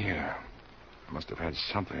come here? I must have had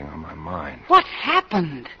something on my mind. What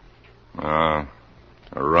happened? A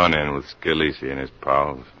run-in with Scalisi and his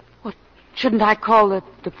pals. What, shouldn't I call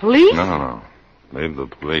the police? No. Leave the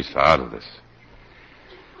police out of this.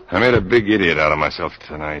 I made a big idiot out of myself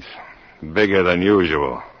tonight. Bigger than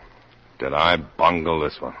usual. Did I bungle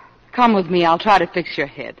this one? Come with me. I'll try to fix your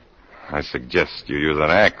head. I suggest you use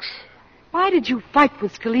an axe. Why did you fight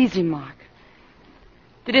with Scalisi, Mark?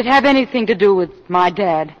 Did it have anything to do with my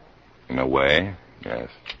dad? In a way, yes.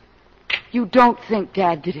 You don't think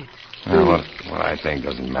Dad did it? Well, what I think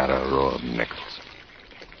doesn't matter a row of nickels.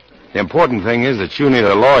 The important thing is that you need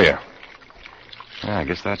a lawyer. Yeah, I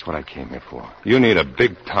guess that's what I came here for. You need a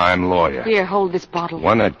big-time lawyer. Here, hold this bottle.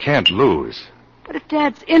 One that can't lose. But if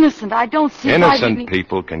Dad's innocent, I don't see Innocent why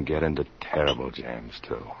people can get into terrible jams,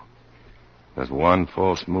 too. There's one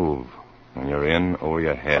false move, and you're in over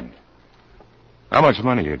your head. How much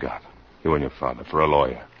money you got, you and your father, for a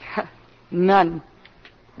lawyer? None.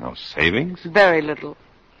 No savings? Very little.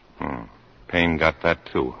 Payne got that,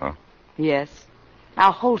 too, huh? Yes.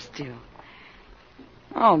 Now hold still.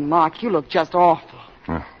 Oh, Mark, you look just awful.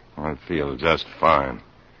 I feel just fine.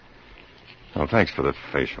 Well, thanks for the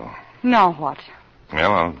facial. Now what?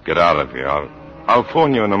 Well, I'll get out of here. I'll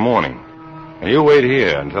phone you in the morning. And you wait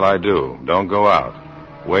here until I do. Don't go out.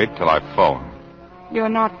 Wait till I phone. You're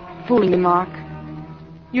not fooling me, Mark.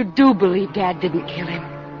 You do believe Dad didn't kill him.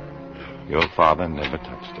 Your father never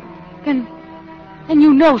touched him. Then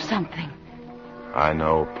you know something. I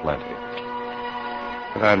know plenty.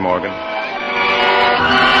 Good night, Morgan.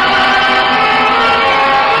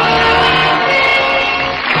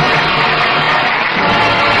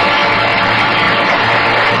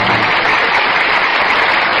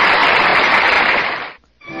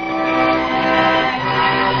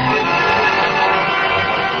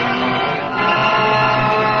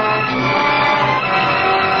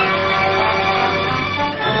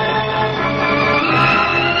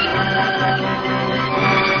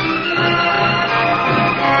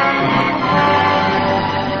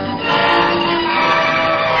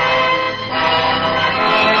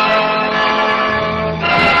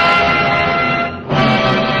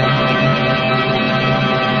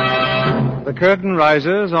 The curtain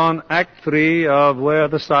rises on Act 3 of Where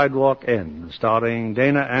the Sidewalk Ends, starring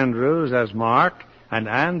Dana Andrews as Mark and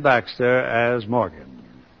Ann Baxter as Morgan.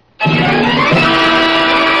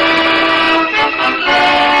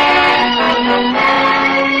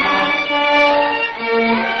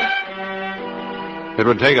 It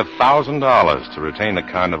would take $1,000 to retain the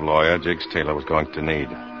kind of lawyer Jiggs Taylor was going to need.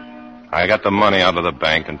 I got the money out of the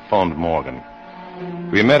bank and phoned Morgan.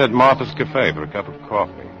 We met at Martha's Cafe for a cup of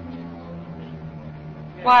coffee.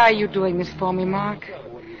 Why are you doing this for me, Mark?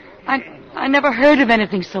 I never heard of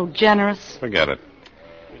anything so generous. Forget it.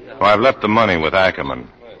 Well, I've left the money with Ackerman.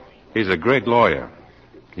 He's a great lawyer.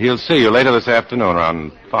 He'll see you later this afternoon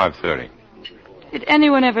around 5:30. Did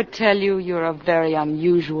anyone ever tell you you're a very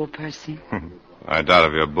unusual person? I doubt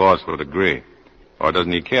if your boss would agree. Or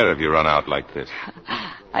doesn't he care if you run out like this?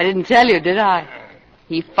 I didn't tell you, did I?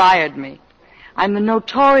 He fired me. I'm the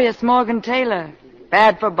notorious Morgan Taylor.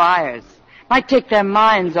 Bad for buyers. Might take their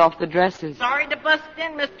minds off the dresses. Sorry to bust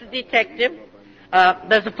in, Mr. Detective.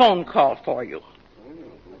 There's a phone call for you.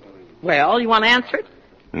 Well, you want to answer it?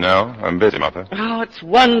 No, I'm busy, Mother. Oh, it's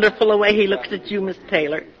wonderful the way he looks at you, Miss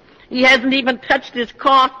Taylor. He hasn't even touched his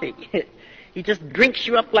coffee. He just drinks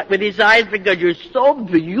you up like with his eyes because you're so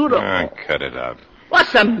beautiful. Cut it out.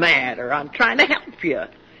 What's the matter? I'm trying to help you.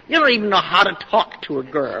 You don't even know how to talk to a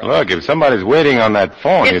girl. Look, if somebody's waiting on that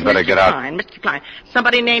phone, you'd better get out. Mr. Klein.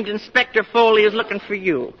 Somebody named Inspector Foley is looking for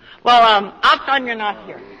you. Well, I'll tell him you're not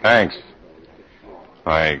here. Thanks.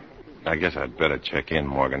 I guess I'd better check in,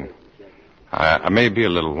 Morgan. I may be a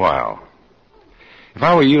little while. If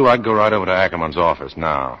I were you, I'd go right over to Ackerman's office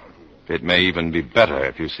now. It may even be better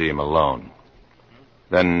if you see him alone.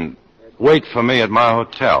 Then wait for me at my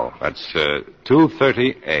hotel. That's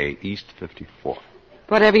 230A East 54th.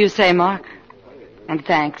 Whatever you say, Mark. And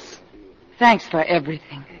thanks. Thanks for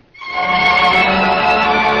everything.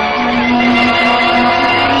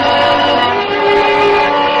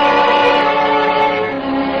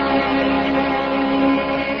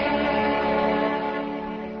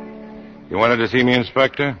 You wanted to see me,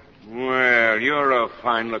 Inspector? Well, you're a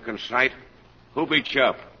fine-looking sight. Who beat you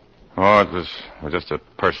up? Oh, it was just a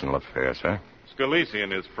personal affair, sir. Scalisi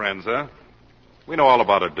and his friends, huh? We know all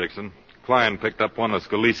about it, Dixon. Klein picked up one of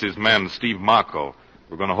Scalisi's men, Steve Marco.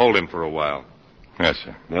 We're going to hold him for a while. Yes,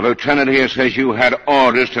 sir. The lieutenant here says you had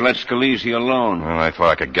orders to let Scalisi alone. Well, I thought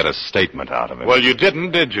I could get a statement out of him. Well, you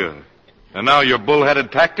didn't, did you? And now your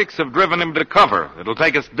bullheaded tactics have driven him to cover. It'll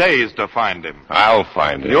take us days to find him. I'll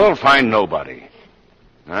find him. You'll find nobody.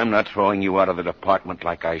 I'm not throwing you out of the department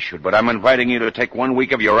like I should, but I'm inviting you to take 1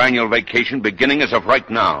 week of your annual vacation beginning as of right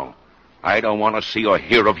now. I don't want to see or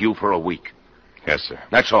hear of you for a week. Yes, sir.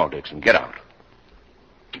 That's all, Dixon. Get out.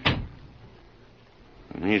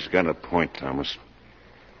 And he's got a point, Thomas.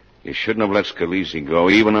 You shouldn't have let Scalisi go,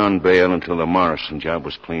 even on bail, until the Morrison job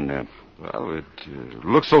was cleaned up. Well, it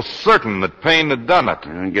looks so certain that Payne had done it.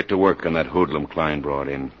 And get to work on that hoodlum Klein brought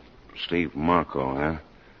in. Steve Marco, huh?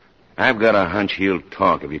 I've got a hunch he'll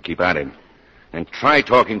talk if you keep at him. And try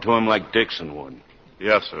talking to him like Dixon would.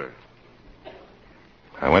 Yes, sir.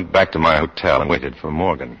 I went back to my hotel and waited for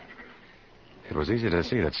Morgan. It was easy to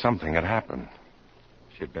see that something had happened.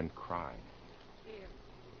 She'd been crying.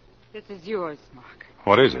 This is yours, Mark.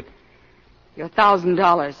 What is it? Your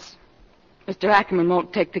 $1,000. Mr. Ackerman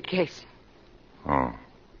won't take the case. Oh.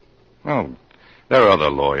 Well, there are other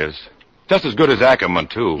lawyers. Just as good as Ackerman,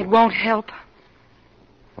 too. It won't help.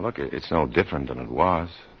 Well, look, it's no different than it was.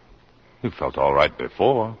 You felt all right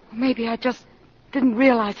before. Maybe I just didn't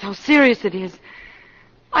realize how serious it is.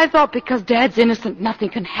 I thought because Dad's innocent, nothing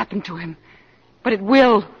can happen to him. But it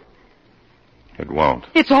will. It won't.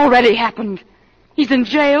 It's already happened. He's in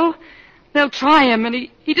jail. They'll try him, and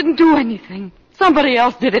he didn't do anything. Somebody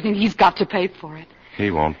else did it, and he's got to pay for it. He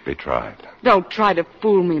won't be tried. Don't try to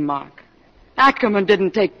fool me, Mark. Ackerman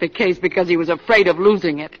didn't take the case because he was afraid of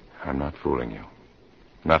losing it. I'm not fooling you.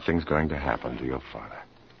 Nothing's going to happen to your father.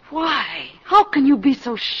 Why? How can you be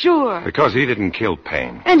so sure? Because he didn't kill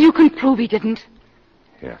Payne. And you can prove he didn't.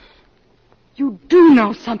 Yes, You do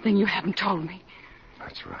know something you haven't told me.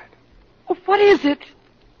 that's right. Oh, what is it?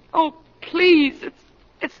 Oh, please.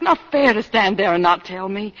 It's not fair to stand there and not tell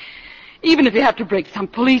me. Even if you have to break some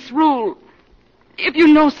police rule. If you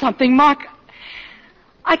know something, Mark,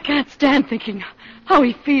 I can't stand thinking how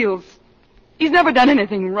he feels. He's never done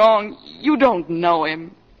anything wrong. You don't know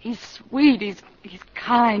him. He's sweet. He's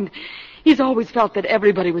kind. He's always felt that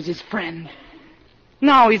everybody was his friend.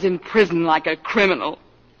 Now he's in prison like a criminal.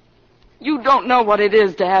 You don't know what it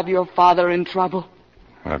is to have your father in trouble.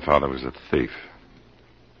 My father was a thief.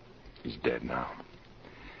 He's dead now.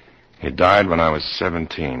 He died when I was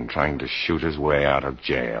 17, trying to shoot his way out of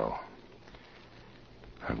jail.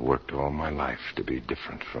 I've worked all my life to be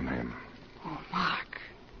different from him. Oh, Mark.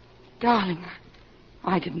 Darling,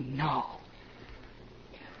 I didn't know.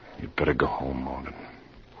 You'd better go home, Morgan.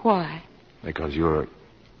 Why? Because you're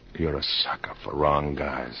a sucker for wrong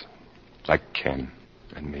guys. Like Ken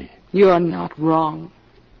and me. You're not wrong.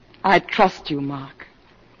 I trust you, Mark.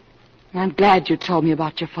 And I'm glad you told me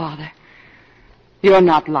about your father. You're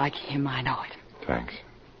not like him, I know it. Thanks.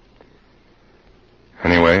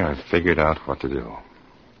 Anyway, I've figured out what to do.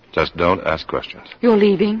 Just don't ask questions. You're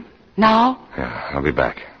leaving? Now? Yeah, I'll be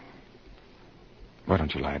back. Why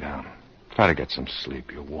don't you lie down? Try to get some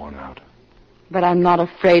sleep. You're worn out. But I'm not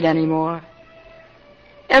afraid anymore.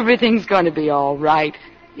 Everything's going to be all right,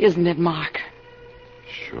 isn't it, Mark?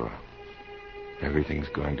 Sure. Everything's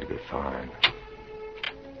going to be fine.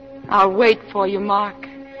 I'll wait for you, Mark.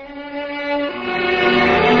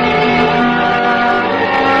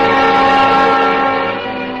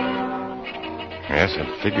 Yes,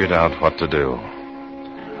 I figured out what to do.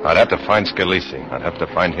 I'd have to find Scalisi. I'd have to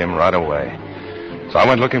find him right away. So I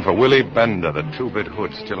went looking for Willie Bender, the two-bit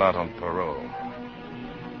hood, still out on parole.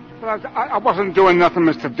 But I wasn't doing nothing,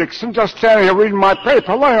 Mr. Dixon. Just standing here reading my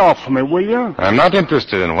paper. Lay off from me, will you? I'm not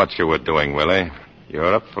interested in what you were doing, Willie.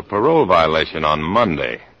 You're up for parole violation on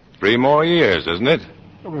Monday. 3 more years, isn't it?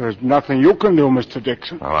 Well, there's nothing you can do, Mr.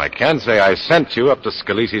 Dixon. Well, I can say I sent you up to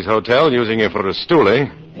Scalisi's hotel using you for a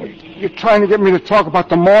stoolie. You're trying to get me to talk about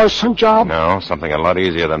the Morrison job? No, something a lot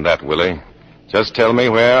easier than that, Willie. Just tell me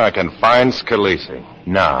where I can find Scalisi.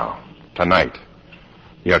 Now. Tonight.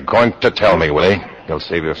 You're going to tell me, Willie. You'll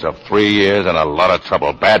save yourself 3 years and a lot of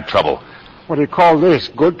trouble. Bad trouble. What do you call this?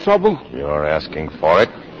 Good trouble? You're asking for it.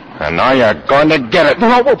 And now you're going to get it.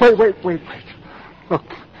 No, wait. Look,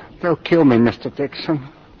 they'll kill me, Mr. Dixon.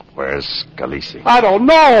 Where's Scalisi? I don't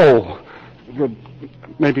know.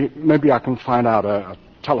 Maybe I can find out a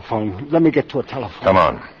telephone. Let me get to a telephone. Come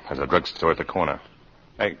on. There's a drugstore at the corner.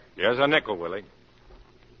 Hey, here's a nickel, Willie.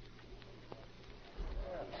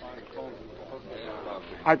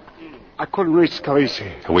 I couldn't reach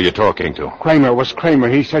Scalisi. Who were you talking to? Kramer. It was Kramer.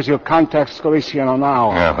 He says he'll contact Scalisi in an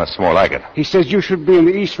hour. Yeah, that's more like it. He says you should be in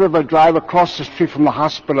the East River Drive across the street from the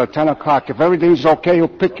hospital at 10 o'clock. If everything's okay, he'll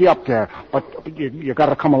pick you up there. But you got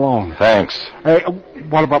to come along. Thanks. Hey,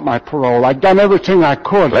 what about my parole? I've done everything I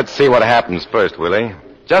could. Let's see what happens first, Willie.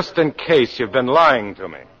 Just in case you've been lying to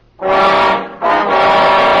me.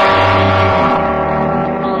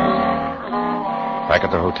 Back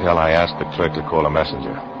at the hotel, I asked the clerk to call a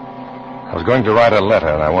messenger. I was going to write a letter,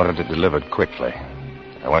 and I wanted it delivered quickly.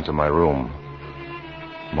 I went to my room.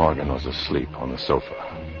 Morgan was asleep on the sofa.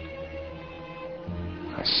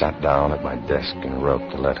 I sat down at my desk and wrote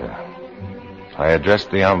the letter. I addressed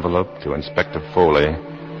the envelope to Inspector Foley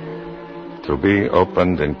to be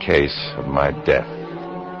opened in case of my death.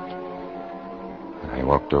 I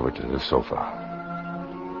walked over to the sofa.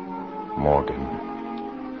 Morgan.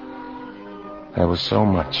 There was so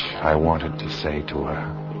much I wanted to say to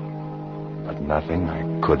her, but nothing I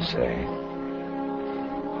could say.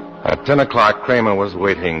 At 10 o'clock, Kramer was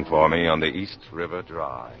waiting for me on the East River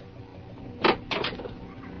Drive.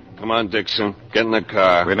 Come on, Dixon. Get in the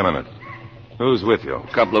car. Wait a minute. Who's with you? A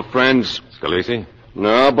couple of friends. Scalisi?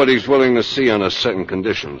 No, but he's willing to see under certain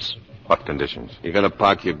conditions. What conditions? You gotta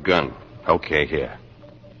park your gun. Okay, here.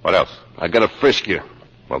 What else? I gotta frisk you.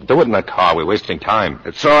 Well, do it in the car. We're wasting time.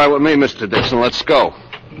 It's all right with me, Mr. Dixon. Let's go.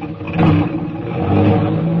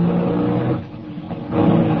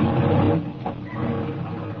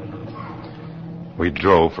 We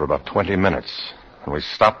drove for about 20 minutes, and we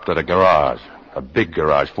stopped at a garage. A big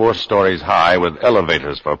garage, 4 stories high, with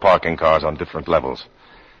elevators for parking cars on different levels.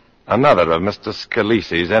 Another of Mr.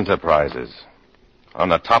 Scalisi's enterprises. On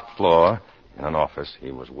the top floor, in an office,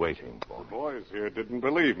 he was waiting for me. The boys here didn't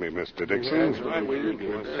believe me, Mr. Dixon.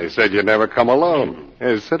 They said you'd never come alone.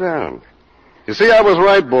 Here, sit down. You see, I was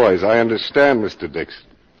right, boys. I understand, Mr. Dixon.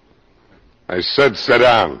 I said sit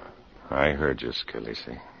down. I heard you,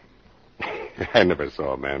 Scalisi. I never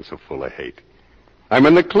saw a man so full of hate. I'm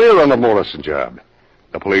in the clear on the Morrison job.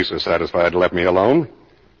 The police are satisfied to let me alone,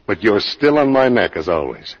 but you're still on my neck, as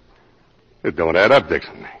always. It don't add up,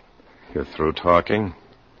 Dixon. You're through talking?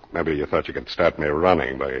 Maybe you thought you could start me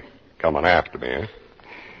running by coming after me, eh?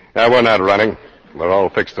 Now, we're not running. We're all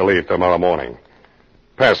fixed to leave tomorrow morning.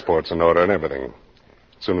 Passports in order and everything.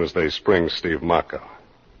 As soon as they spring Steve Marco.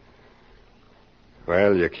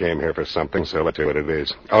 Well, you came here for something, so let's see what it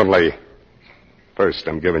is. Only, first,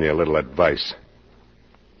 I'm giving you a little advice.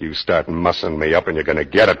 You start mussing me up, and you're going to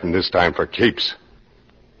get it, and this time for keeps.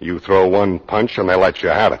 You throw one punch, and they let you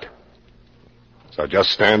have it. So just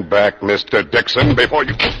stand back, Mr. Dixon, before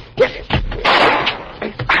you...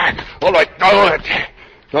 All right.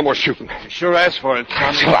 No more shooting. You sure asked for it,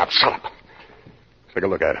 Tommy. Shut up. Take a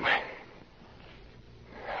look at him.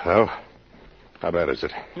 Well, how bad is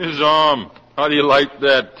it? His arm. How do you like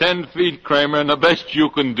that? 10 feet, Kramer, and the best you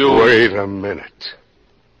can do. Wait a minute.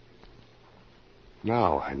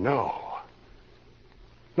 Now I know.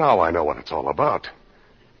 Now I know what it's all about.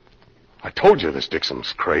 I told you this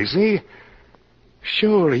Dixon's crazy.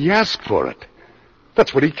 Sure, he asked for it.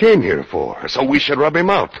 That's what he came here for, so we should rub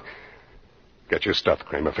him out. Get your stuff,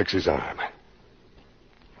 Kramer. Fix his arm.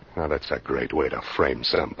 Now, that's a great way to frame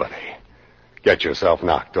somebody. Get yourself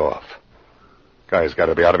knocked off. Guy's got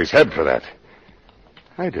to be out of his head for that.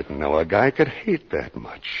 I didn't know a guy could hate that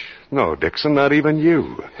much. No, Dixon, not even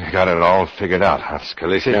you. You got it all figured out, huh,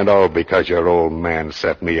 Scalisi? And all because your old man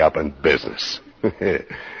set me up in business. Yeah,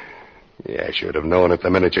 I should have known it the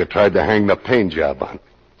minute you tried to hang the Payne job on.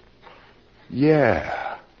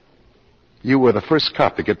 Yeah. You were the first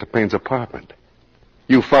cop to get to Payne's apartment.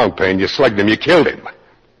 You found Payne, you slugged him, you killed him.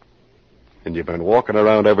 And you've been walking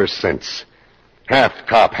around ever since. Half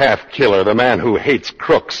cop, half killer, the man who hates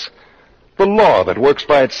crooks. The law that works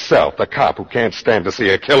by itself, the cop who can't stand to see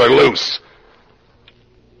a killer loose.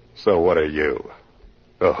 So what are you?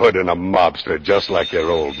 A hood and a mobster just like your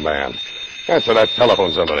old man. Answer that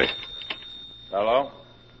telephone, somebody. Hello?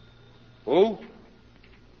 Who?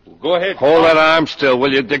 Go ahead. Hold that arm still,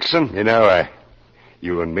 will you, Dixon? You know,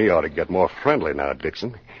 you and me ought to get more friendly now,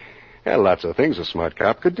 Dixon. There are lots of things a smart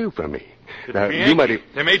cop could do for me. Now, you might...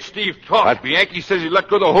 They made Steve talk. What? Bianchi says he let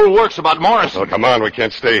go the whole works about Morrison. Oh, come on, we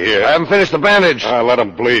can't stay here. I haven't finished the bandage. Let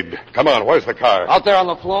him bleed. Come on, where's the car? Out there on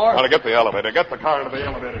the floor? Now, get the elevator. Get the car into the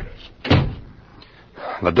elevator.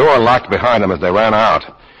 The door locked behind them as they ran out.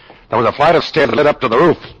 There was a flight of stairs that led up to the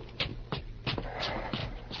roof.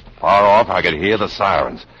 Far off, I could hear the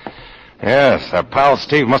sirens. Yes, their pal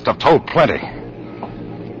Steve must have told plenty.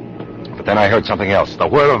 But then I heard something else, the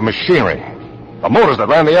whir of machinery. The motors that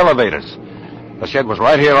ran the elevators. The shed was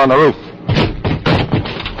right here on the roof.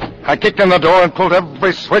 I kicked in the door and pulled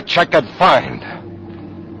every switch I could find.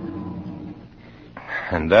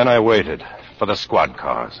 And then I waited for the squad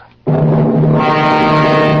cars.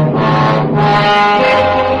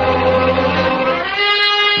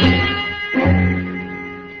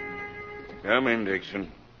 Come in, Dixon.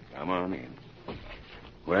 Come on in.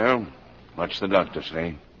 Well, what's the doctor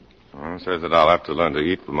say? Well, he says that I'll have to learn to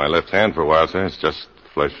eat with my left hand for a while, sir. It's just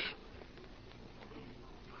flesh.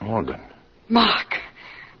 Morgan,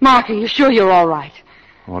 Mark, are you sure you're all right?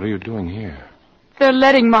 what are you doing here? They're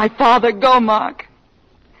letting my father go, Mark.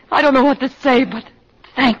 I don't know what to say, but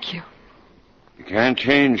thank you. You can't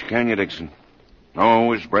change, can you, Dixon?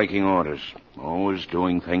 Always breaking orders. Always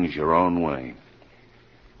doing things your own way.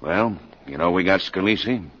 Well, you know we got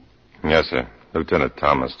Scalisi? Yes, sir. Lieutenant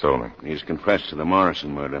Thomas told me. He's confessed to the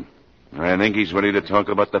Morrison murder. I think he's ready to talk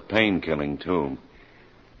about the Payne killing, too.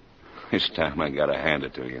 This time I gotta hand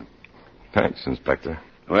it to you. Thanks, Inspector.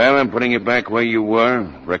 Well, I'm putting you back where you were,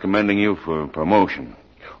 recommending you for promotion.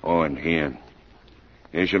 Oh, and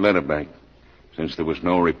here's your letter back. Since there was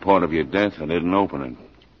no report of your death, I didn't open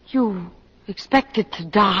it. You expected to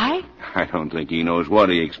die? I don't think he knows what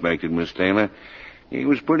he expected, Miss Taylor. He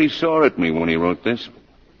was pretty sore at me when he wrote this.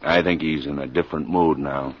 I think he's in a different mood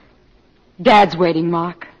now. Dad's waiting,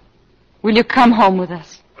 Mark. Will you come home with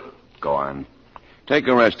us? Go on. Take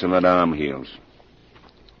a rest till that arm heals.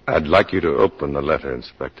 I'd like you to open the letter,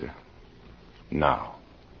 Inspector. Now.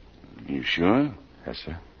 You sure? Yes,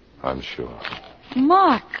 sir. I'm sure.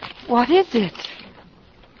 Mark, what is it?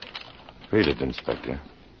 Read it, Inspector.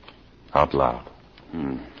 Out loud.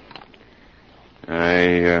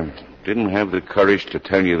 I didn't have the courage to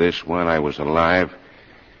tell you this while I was alive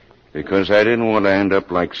because I didn't want to end up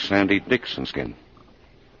like Sandy Dixon's kid.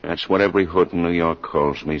 That's what every hood in New York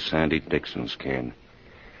calls me, Sandy Dixon's kid.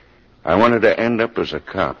 I wanted to end up as a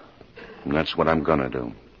cop, and that's what I'm gonna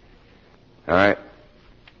do. I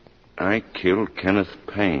killed Kenneth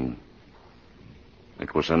Payne.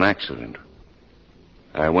 It was an accident.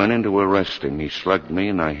 I went in to arrest him. He slugged me,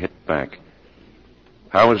 and I hit back.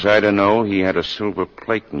 How was I to know he had a silver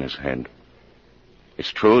plate in his head? It's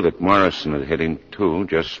true that Morrison had hit him, too,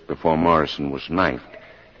 just before Morrison was knifed.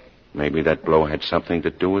 Maybe that blow had something to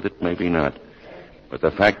do with it, maybe not. But the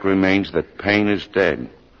fact remains that Payne is dead.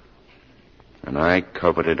 And I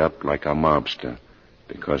covered it up like a mobster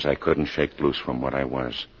because I couldn't shake loose from what I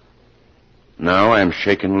was. Now I'm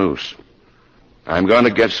shaking loose. I'm going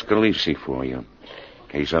to get Scalisi for you.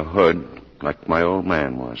 He's a hood, like my old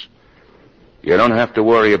man was. You don't have to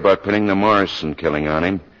worry about pinning the Morrison killing on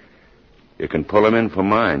him. You can pull him in for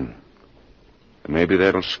mine. Maybe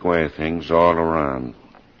that'll square things all around.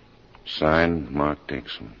 Signed, Mark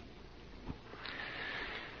Dixon.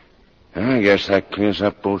 I guess that clears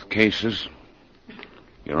up both cases.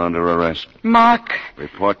 You're under arrest. Mark.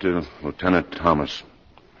 Report to Lieutenant Thomas.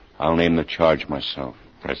 I'll name the charge myself.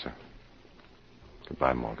 Yes, sir.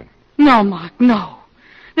 Goodbye, Morgan. No, Mark, no.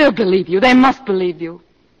 They'll believe you. They must believe you.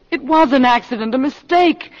 It was an accident, a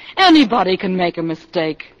mistake. Anybody can make a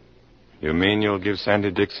mistake. You mean you'll give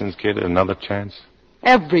Sandy Dixon's kid another chance?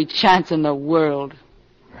 Every chance in the world.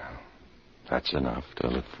 That's enough to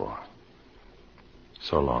live for.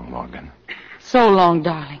 So long, Morgan. So long,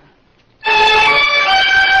 darling.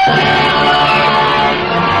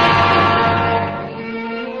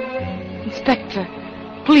 Inspector,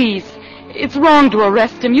 please. It's wrong to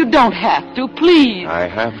arrest him. You don't have to. Please. I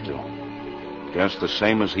have to. Just the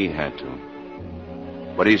same as he had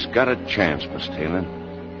to. But he's got a chance, Miss Taylor.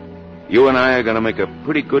 You and I are going to make a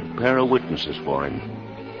pretty good pair of witnesses for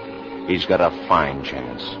him. He's got a fine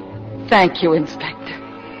chance. Thank you, Inspector.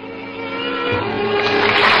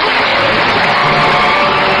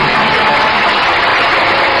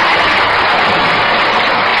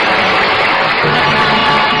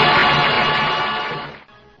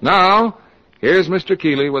 Now, here's Mr.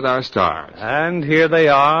 Keeley with our stars. And here they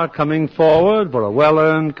are, coming forward for a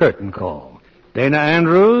well-earned curtain call. Dana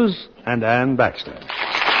Andrews and Ann Baxter.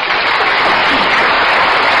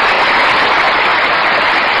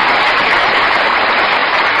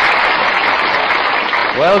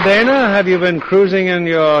 Well, Dana, have you been cruising in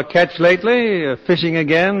your ketch lately? Fishing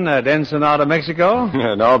again at Ensenada, Mexico?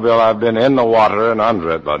 No, Bill, I've been in the water and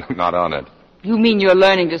under it, but not on it. You mean you're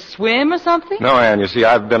learning to swim or something? No, Ann, you see,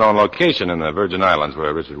 I've been on location in the Virgin Islands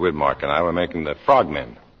where Richard Widmark and I were making the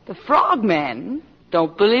Frogmen. The Frogmen?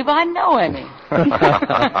 Don't believe I know any.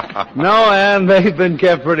 No, Ann, they've been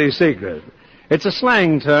kept pretty secret. It's a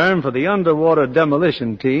slang term for the underwater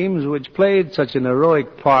demolition teams which played such an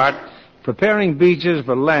heroic part preparing beaches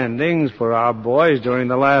for landings for our boys during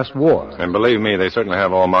the last war. And believe me, they certainly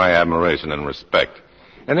have all my admiration and respect.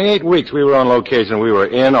 In the 8 weeks we were on location, we were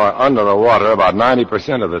in or under the water about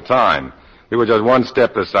 90% of the time. We were just one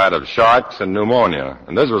step this side of sharks and pneumonia.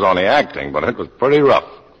 And this was only acting, but it was pretty rough.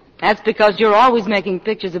 That's because you're always making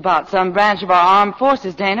pictures about some branch of our armed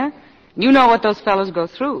forces, Dana. You know what those fellows go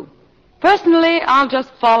through. Personally, I'll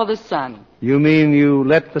just follow the sun. You mean you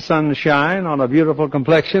let the sun shine on a beautiful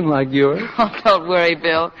complexion like yours? Oh, don't worry,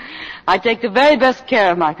 Bill. I take the very best care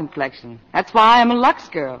of my complexion. That's why I'm a Lux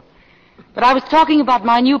girl. But I was talking about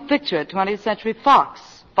my new picture at 20th Century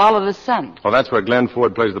Fox, Follow the Sun. Well, that's where Glenn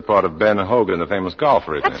Ford plays the part of Ben Hogan, the famous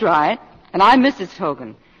golfer, isn't That's it? right. And I'm Mrs.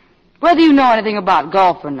 Hogan. Whether you know anything about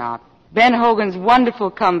golf or not, Ben Hogan's wonderful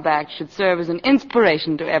comeback should serve as an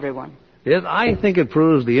inspiration to everyone. Yes, I think it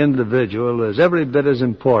proves the individual is every bit as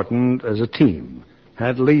important as a team.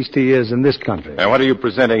 At least he is in this country. And what are you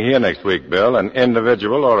presenting here next week, Bill? An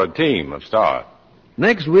individual or a team of stars?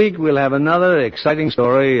 Next week, we'll have another exciting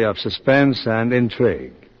story of suspense and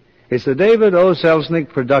intrigue. It's the David O. Selznick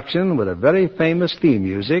production with a very famous theme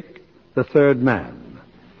music, The Third Man.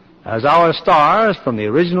 As our stars from the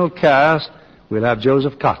original cast, we'll have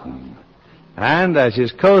Joseph Cotton. And as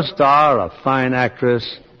his co-star, a fine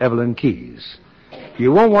actress, Evelyn Keyes.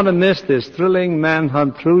 You won't want to miss this thrilling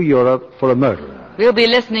manhunt through Europe for a murderer. We'll be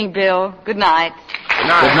listening, Bill. Good night. Good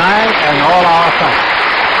night. Good night, and all our thanks.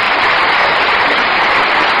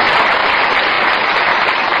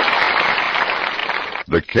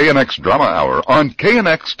 The KNX Drama Hour on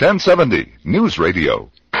KNX 1070 News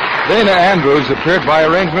Radio. Dana Andrews appeared by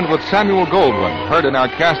arrangement with Samuel Goldwyn. Heard in our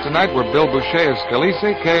cast tonight were Bill Boucher as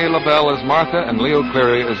Scalise, Kay LaBelle as Martha, and Leo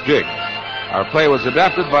Cleary as Jake. Our play was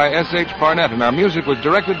adapted by S.H. Barnett, and our music was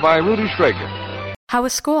directed by Rudy Schrager. How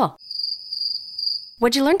was school?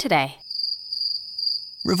 What'd you learn today?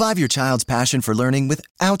 Revive your child's passion for learning with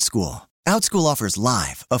OutSchool. OutSchool offers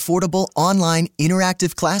live, affordable, online,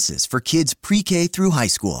 interactive classes for kids pre-K through high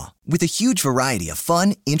school. With a huge variety of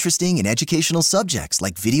fun, interesting, and educational subjects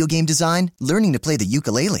like video game design, learning to play the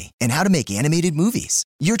ukulele, and how to make animated movies.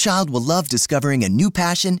 Your child will love discovering a new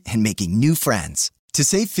passion and making new friends. To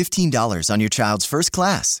save $15 on your child's first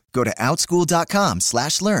class, go to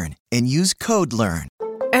outschool.com/learn and use code LEARN.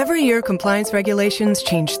 Every year, compliance regulations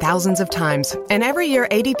change thousands of times, and every year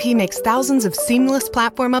ADP makes thousands of seamless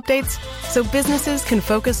platform updates so businesses can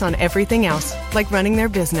focus on everything else, like running their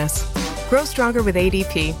business. Grow stronger with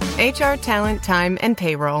ADP, HR, talent, time, and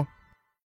payroll.